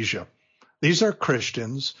from Asia. These are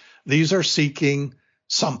Christians. These are seeking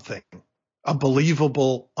something, a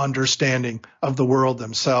believable understanding of the world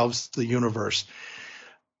themselves, the universe.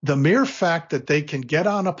 The mere fact that they can get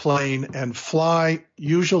on a plane and fly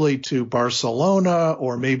usually to Barcelona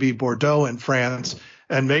or maybe Bordeaux in France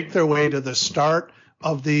and make their way to the start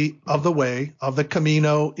of the way of the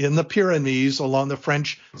Camino in the Pyrenees along the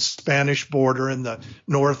French-Spanish border in the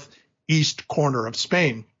northeast corner of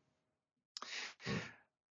Spain.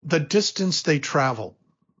 The distance they travel,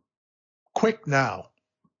 quick now.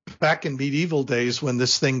 Back in medieval days when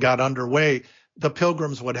this thing got underway, the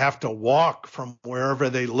pilgrims would have to walk from wherever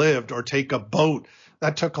they lived or take a boat.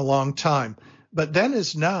 That took a long time. But then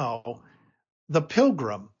as now, the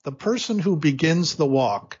pilgrim, the person who begins the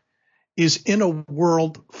walk, is in a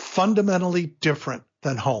world fundamentally different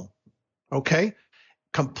than home. Okay?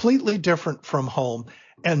 Completely different from home.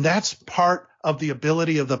 And that's part of the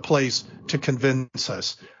ability of the place to convince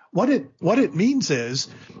us. What it means is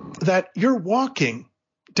that you're walking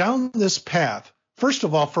down this path. First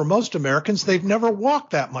of all, for most Americans, they've never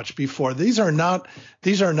walked that much before. These are not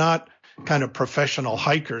kind of professional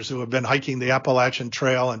hikers who have been hiking the Appalachian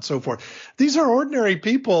Trail and so forth. These are ordinary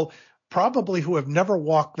people, probably who have never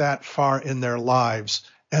walked that far in their lives,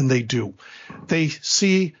 and they do. They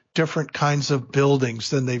see different kinds of buildings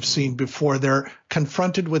than they've seen before. They're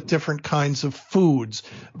confronted with different kinds of foods.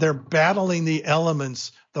 They're battling the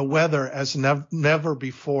elements, the weather, as never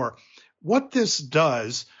before. What this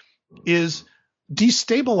does is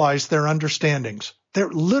destabilize their understandings. They're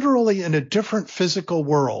literally in a different physical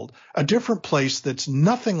world, a different place that's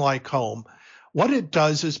nothing like home. What it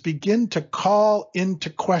does is begin to call into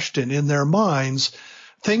question in their minds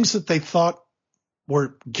things that they thought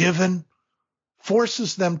were given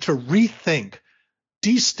forces them to rethink,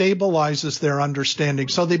 destabilizes their understanding,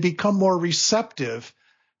 so they become more receptive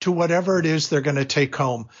to whatever it is they're going to take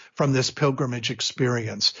home from this pilgrimage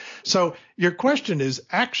experience. So your question is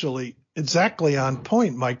actually exactly on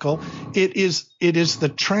point, Michael. It is the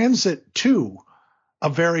transit to a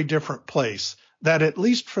very different place that, at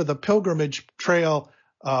least for the pilgrimage trail,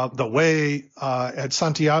 the way at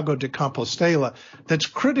Santiago de Compostela, that's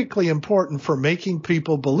critically important for making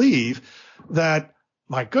people believe that,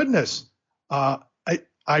 my goodness,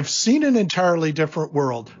 I've seen an entirely different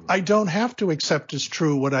world. I don't have to accept as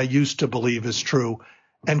true what I used to believe is true,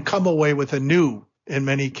 and come away with a new, in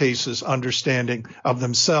many cases, understanding of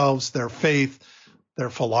themselves, their faith,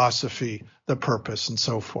 their philosophy, the purpose, and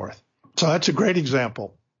so forth. So that's a great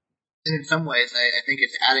example. In some ways, I think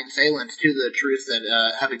it's adding salience to the truths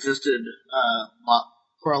that have existed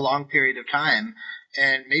for a long period of time,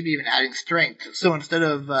 and maybe even adding strength. So instead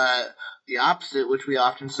of the opposite, which we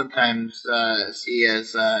often sometimes see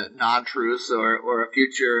as non-truths or a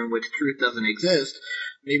future in which truth doesn't exist,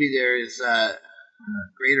 maybe there is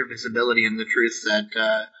greater visibility in the truths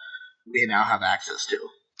that we now have access to.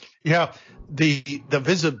 Yeah, the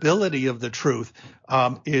visibility of the truth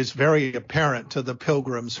is very apparent to the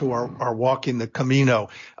pilgrims who are walking the Camino.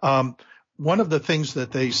 One of the things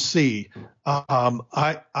that they see,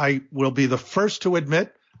 I will be the first to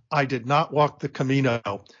admit, I did not walk the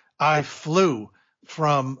Camino. I flew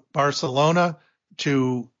from Barcelona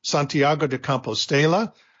to Santiago de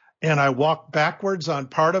Compostela, and I walked backwards on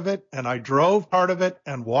part of it, and I drove part of it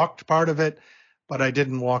and walked part of it, but I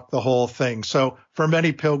didn't walk the whole thing. So for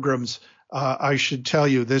many pilgrims, I should tell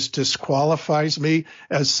you, this disqualifies me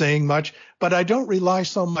as saying much, but I don't rely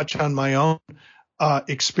so much on my own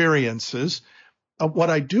experiences.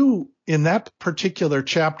 What I do in that particular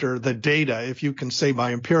chapter, the data, if you can say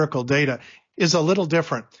my empirical data, is a little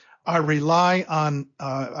different. I rely on,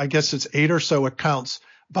 I guess it's 8 or so accounts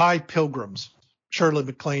by pilgrims. Shirley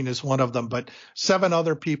MacLaine is one of them, but 7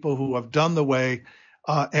 other people who have done the way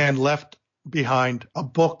and left behind a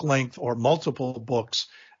book length or multiple books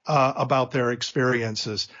about their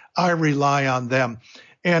experiences. I rely on them.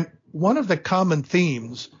 And one of the common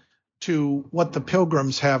themes to what the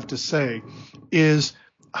pilgrims have to say is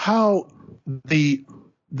how the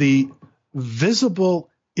visible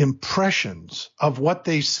impressions of what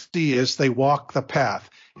they see as they walk the path,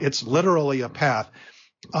 it's literally a path,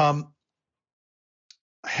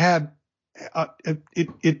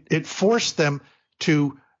 it forced them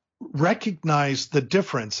to recognize the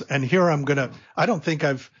difference. And here I don't think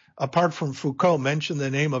I've, apart from Foucault, mentioned the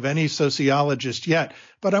name of any sociologist yet,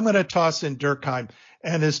 but I'm going to toss in Durkheim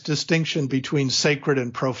and his distinction between sacred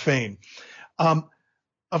and profane.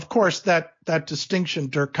 Of course, that distinction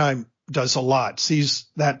Durkheim does a lot, sees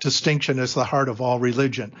that distinction as the heart of all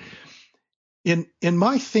religion. In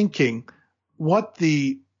my thinking, what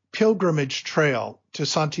the pilgrimage trail to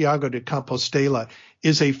Santiago de Compostela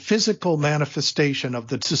is a physical manifestation of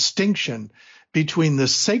the distinction between the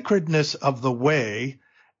sacredness of the way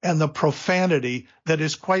and the profanity that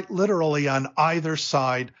is quite literally on either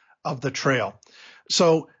side of the trail.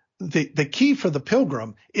 So the key for the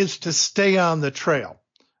pilgrim is to stay on the trail.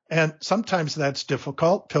 And sometimes that's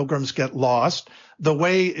difficult. Pilgrims get lost. The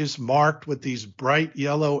way is marked with these bright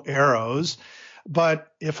yellow arrows.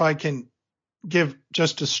 But if I can give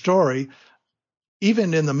just a story,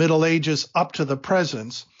 even in the Middle Ages up to the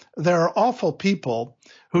present, there are awful people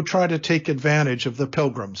who try to take advantage of the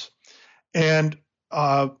pilgrims. And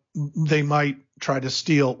they might try to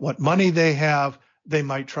steal what money they have. They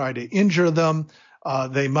might try to injure them.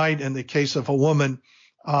 They might, in the case of a woman,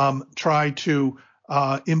 try to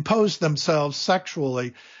impose themselves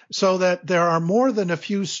sexually, so that there are more than a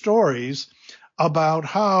few stories about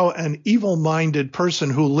how an evil-minded person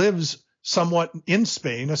who lives somewhat in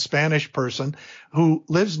Spain, a Spanish person who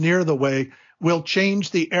lives near the way, will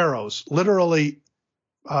change the arrows, literally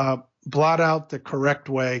blot out the correct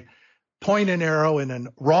way, point an arrow in a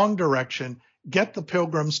wrong direction, get the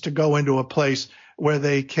pilgrims to go into a place where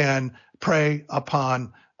they can prey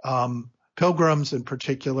upon pilgrims, in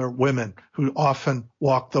particular women, who often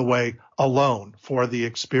walk the way alone for the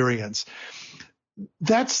experience.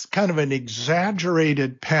 That's kind of an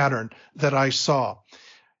exaggerated pattern that I saw.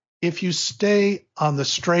 If you stay on the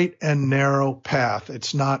straight and narrow path,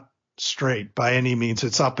 it's not straight by any means,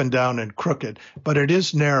 it's up and down and crooked, but it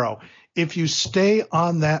is narrow. If you stay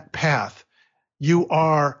on that path, you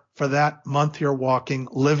are, for that month you're walking,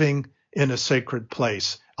 living in a sacred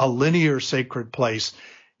place, a linear sacred place.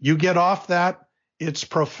 You get off that, it's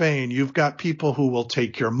profane. You've got people who will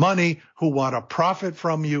take your money, who want to profit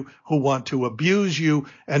from you, who want to abuse you,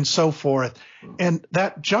 and so forth. And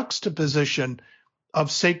that juxtaposition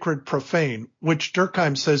of sacred profane, which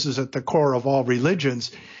Durkheim says is at the core of all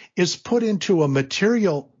religions, is put into a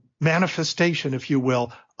material manifestation, if you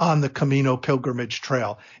will, on the Camino pilgrimage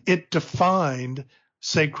trail. It defined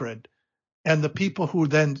sacred, and the people who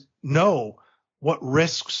then know what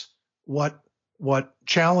risks, what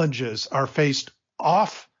challenges are faced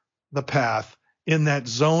off the path in that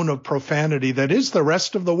zone of profanity that is the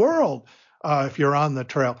rest of the world, if you're on the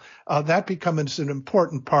trail, that becomes an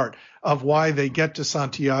important part of why they get to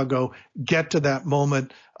Santiago, get to that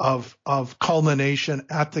moment of culmination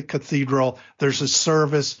at the cathedral. There's a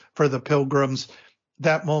service for the pilgrims.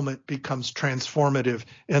 That moment becomes transformative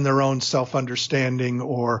in their own self-understanding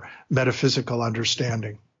or metaphysical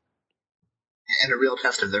understanding. And a real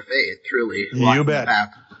test of their faith, truly. You bet.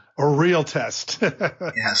 A real test.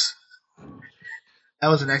 Yes. That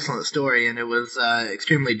was an excellent story, and it was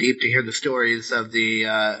extremely deep to hear the stories of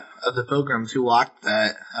the pilgrims who walked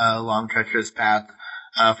that long, treacherous path,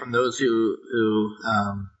 from those who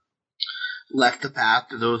left the path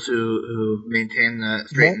to those who maintained the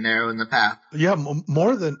straight and narrow in the path. Yeah,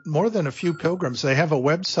 more than a few pilgrims. They have a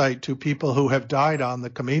website to people who have died on the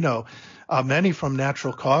Camino, many from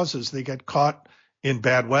natural causes. They get caught in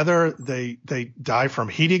bad weather. They die from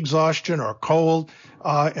heat exhaustion or cold.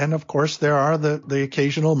 And of course, there are the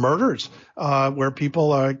occasional murders where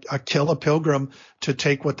people kill a pilgrim to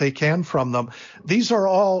take what they can from them. These are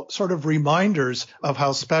all sort of reminders of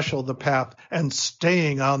how special the path and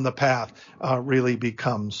staying on the path really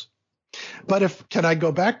becomes. But can I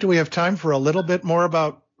go back? Do we have time for a little bit more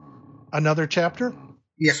about another chapter?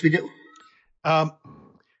 Yes, we do.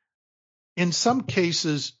 In some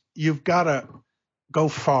cases, you've got to go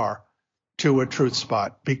far to a truth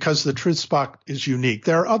spot because the truth spot is unique.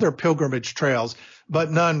 There are other pilgrimage trails, but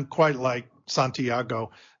none quite like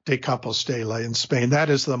Santiago de Compostela in Spain. That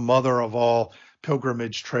is the mother of all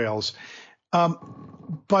pilgrimage trails.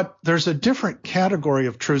 But there's a different category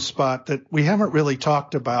of truth spot that we haven't really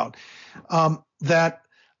talked about, that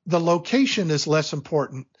the location is less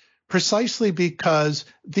important precisely because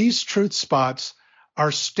these truth spots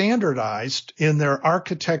are standardized in their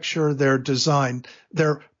architecture, their design.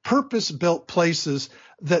 They're purpose-built places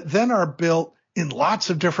that then are built in lots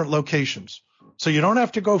of different locations. So you don't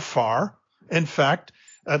have to go far. In fact,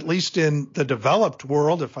 at least in the developed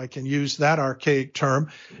world, if I can use that archaic term,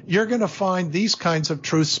 you're going to find these kinds of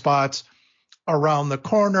truth spots around the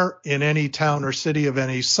corner in any town or city of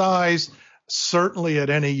any size, certainly at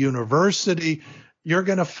any university. You're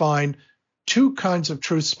going to find two kinds of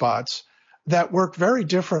truth spots that work very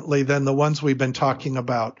differently than the ones we've been talking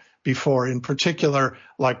about before, in particular,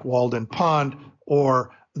 like Walden Pond or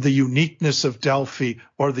the uniqueness of Delphi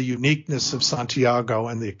or the uniqueness of Santiago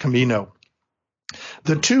and the Camino.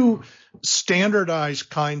 The two standardized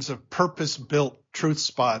kinds of purpose-built truth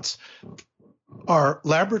spots are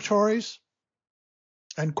laboratories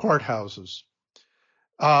and courthouses.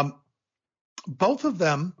 Both of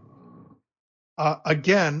them,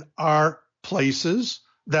 again, are places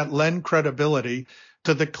that lend credibility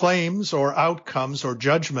to the claims or outcomes or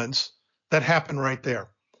judgments that happen right there.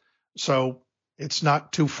 So it's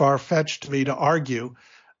not too far-fetched to me to argue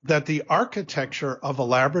that the architecture of a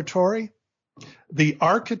laboratory, the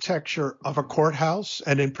architecture of a courthouse,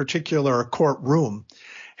 and in particular a courtroom,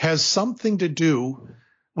 has something to do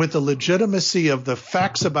with the legitimacy of the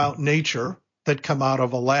facts about nature that come out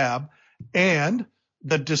of a lab and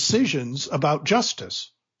the decisions about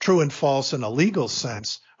justice, true and false in a legal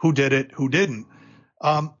sense, who did it, who didn't,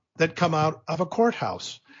 that come out of a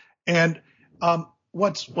courthouse. And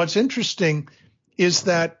what's interesting is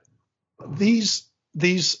that these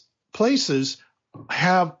places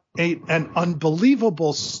have an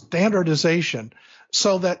unbelievable standardization,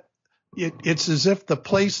 so that it's as if the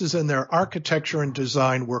places in their architecture and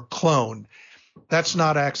design were cloned. That's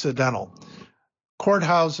not accidental.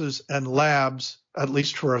 Courthouses and labs, at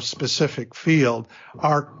least for a specific field,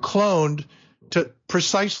 are cloned to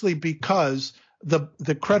precisely because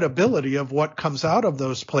the credibility of what comes out of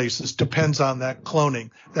those places depends on that cloning,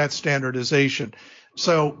 that standardization.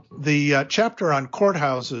 So the chapter on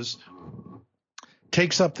courthouses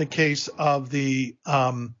takes up the case of the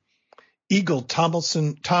Thomas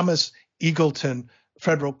Eagleton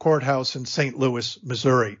Federal Courthouse in St. Louis,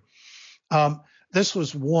 Missouri. This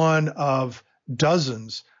was one of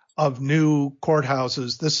dozens of new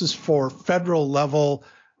courthouses. This is for federal level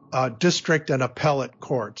district and appellate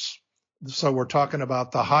courts. So we're talking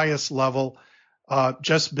about the highest level,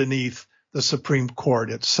 just beneath the Supreme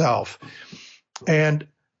Court itself. And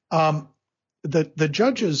the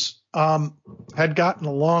judges had gotten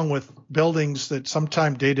along with buildings that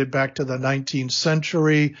sometime dated back to the 19th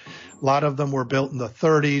century. A lot of them were built in the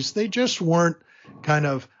 30s. They just weren't kind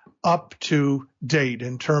of up to date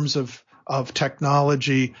in terms of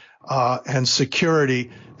technology and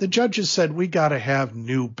security. The judges said, we got to have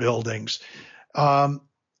new buildings.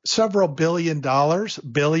 Several billion dollars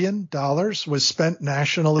was spent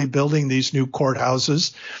nationally building these new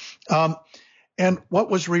courthouses. And what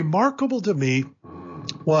was remarkable to me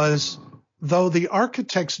was, though the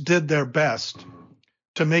architects did their best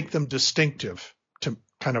to make them distinctive,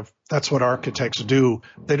 that's what architects do.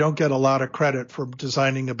 They don't get a lot of credit for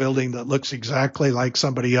designing a building that looks exactly like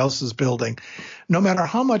somebody else's building. No matter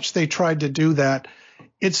how much they tried to do that,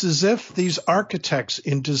 it's as if these architects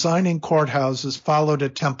in designing courthouses followed a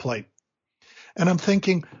template. And I'm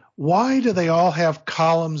thinking, why do they all have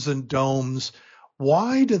columns and domes?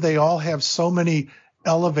 Why do they all have so many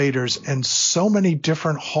elevators and so many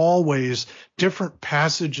different hallways, different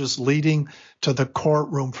passages leading to the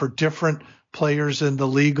courtroom for different players in the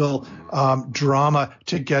legal drama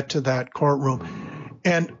to get to that courtroom?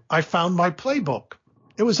 And I found my playbook.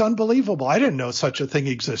 It was unbelievable. I didn't know such a thing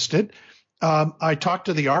existed. I talked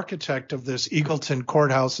to the architect of this Eagleton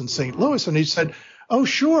Courthouse in St. Louis, and he said, oh,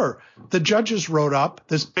 sure. The judges wrote up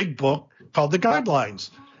this big book called the Guidelines.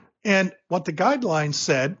 And what the Guidelines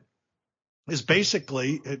said is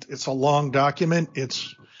basically, it's a long document. It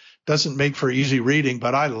doesn't make for easy reading,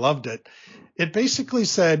 but I loved it. It basically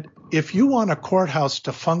said, if you want a courthouse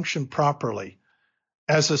to function properly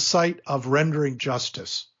as a site of rendering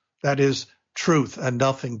justice, that is truth and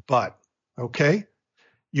nothing but, okay,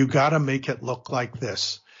 you got to make it look like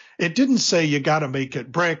this. It didn't say you got to make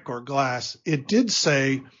it brick or glass. It did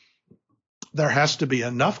say there has to be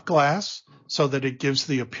enough glass so that it gives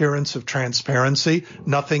the appearance of transparency,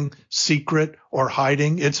 nothing secret or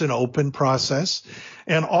hiding. It's an open process.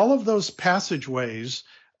 And all of those passageways,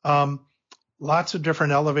 lots of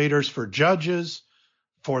different elevators for judges,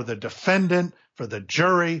 for the defendant, for the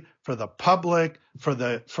jury, for the public, for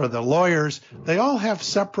the lawyers. They all have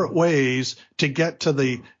separate ways to get to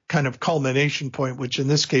the kind of culmination point, which in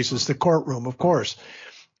this case is the courtroom, of course.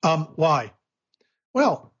 Why?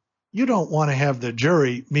 Well, you don't want to have the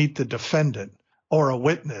jury meet the defendant or a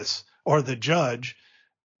witness or the judge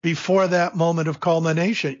before that moment of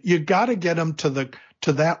culmination. You got to get them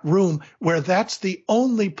to that room where that's the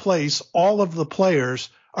only place all of the players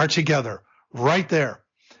are together, right there.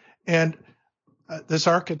 And this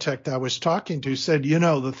architect I was talking to said,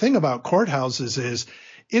 the thing about courthouses is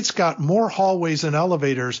it's got more hallways and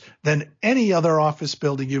elevators than any other office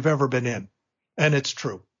building you've ever been in. And it's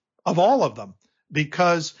true of all of them,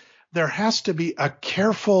 because there has to be a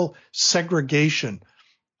careful segregation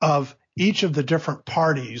of each of the different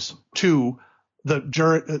parties to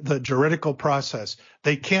the juridical process.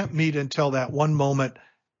 They can't meet until that one moment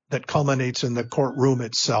that culminates in the courtroom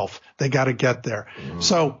itself. They got to get there.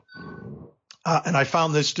 So, and I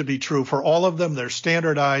found this to be true for all of them. They're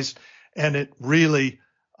standardized, and it really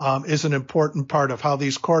is an important part of how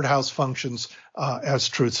these courthouse functions as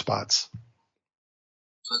truth spots.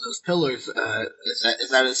 So those pillars, is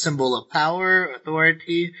that a symbol of power,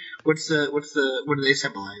 authority? What do they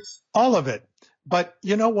symbolize? All of it. But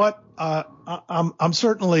you know what? I'm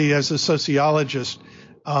certainly, as a sociologist,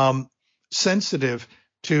 sensitive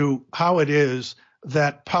to how it is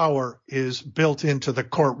that power is built into the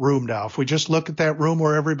courtroom now. If we just look at that room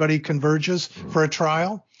where everybody converges for a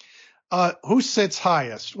trial, who sits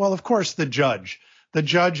highest? Well, of course, the judge. The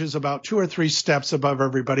judge is about 2 or 3 steps above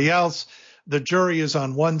everybody else. The jury is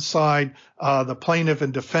on one side. The plaintiff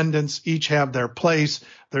and defendants each have their place.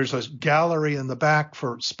 There's a gallery in the back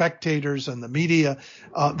for spectators and the media.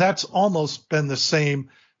 That's almost been the same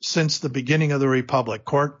since the beginning of the Republic.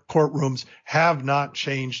 Courtrooms have not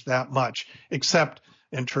changed that much, except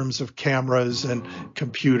in terms of cameras and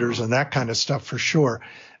computers and that kind of stuff for sure.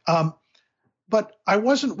 But I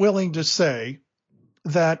wasn't willing to say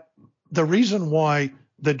that the reason why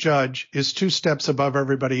the judge is 2 steps above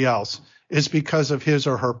everybody else is because of his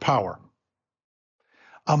or her power.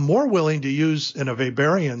 I'm more willing to use, in a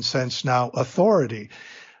Weberian sense now, authority.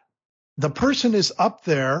 The person is up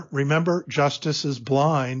there, remember, justice is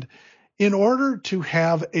blind, in order to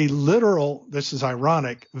have a literal, this is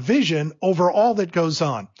ironic, vision over all that goes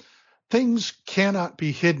on. Things cannot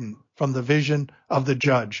be hidden from the vision of the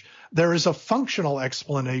judge. There is a functional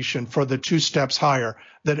explanation for the 2 steps higher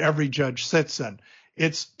that every judge sits in.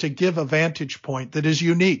 It's to give a vantage point that is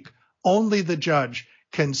unique. Only the judge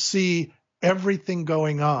can see everything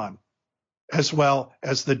going on as well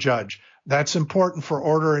as the judge. That's important for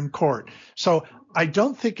order in court. So I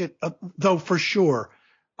don't think it, though for sure,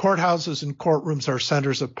 Courthouses and courtrooms are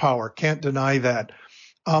centers of power. Can't deny that.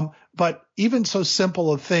 But even so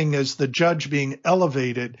simple a thing as the judge being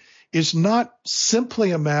elevated is not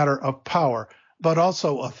simply a matter of power, but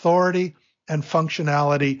also authority and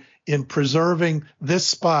functionality in preserving this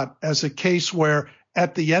spot as a case where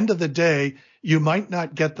at the end of the day, you might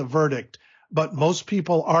not get the verdict, but most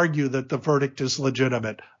people argue that the verdict is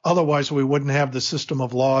legitimate. Otherwise, we wouldn't have the system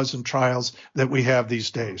of laws and trials that we have these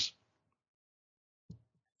days.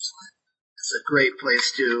 It's a great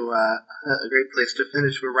place to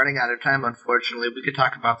finish. We're running out of time, unfortunately. We could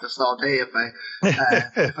talk about this all day if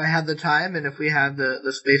I had the time and if we had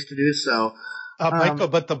the space to do so. Michael,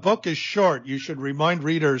 but the book is short. You should remind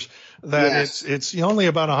readers that it's only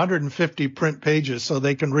about 150 print pages, so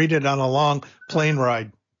they can read it on a long plane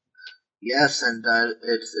ride. Yes, and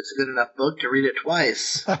it's a good enough book to read it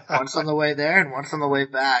twice. Once on the way there and once on the way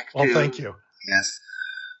back. Well, thank you. Yes.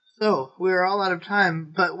 So, we're all out of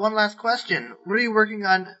time, but one last question. What are you working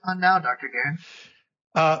on now, Dr. Guerin?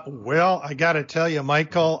 Well, I got to tell you,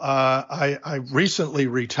 Michael, I recently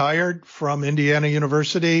retired from Indiana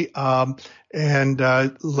University and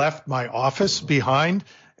left my office behind,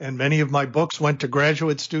 and many of my books went to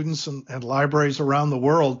graduate students and libraries around the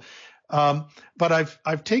world. But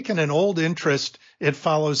I've taken an old interest. It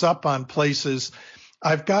follows up on places.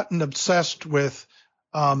 I've gotten obsessed with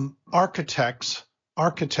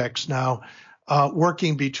architects now,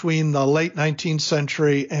 working between the late 19th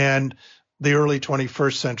century and the early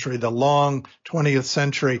 21st century, the long 20th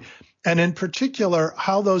century, and in particular,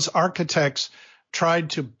 how those architects tried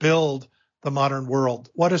to build the modern world.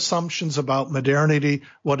 What assumptions about modernity,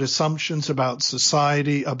 what assumptions about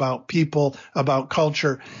society, about people, about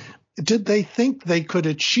culture, did they think they could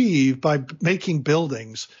achieve by making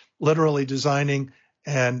buildings, literally designing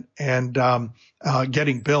and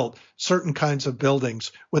getting built certain kinds of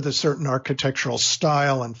buildings with a certain architectural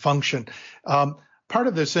style and function. Part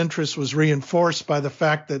of this interest was reinforced by the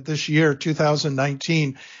fact that this year,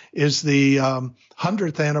 2019, is the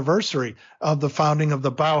 100th anniversary of the founding of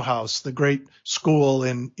the Bauhaus, the great school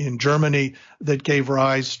in Germany that gave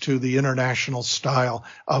rise to the international style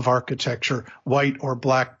of architecture, white or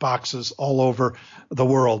black boxes all over the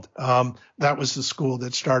world. That was the school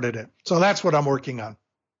that started it. So that's what I'm working on.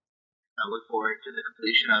 I look forward to the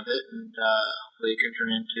completion of it, and hopefully it can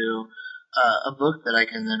turn into a book that I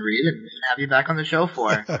can then read and have you back on the show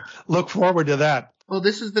for. Look forward to that. Well,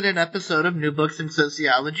 this has been an episode of New Books in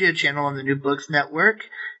Sociology, a channel on the New Books Network.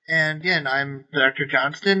 And again, I'm Dr.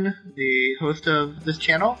 Johnston, the host of this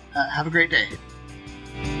channel. Have a great day.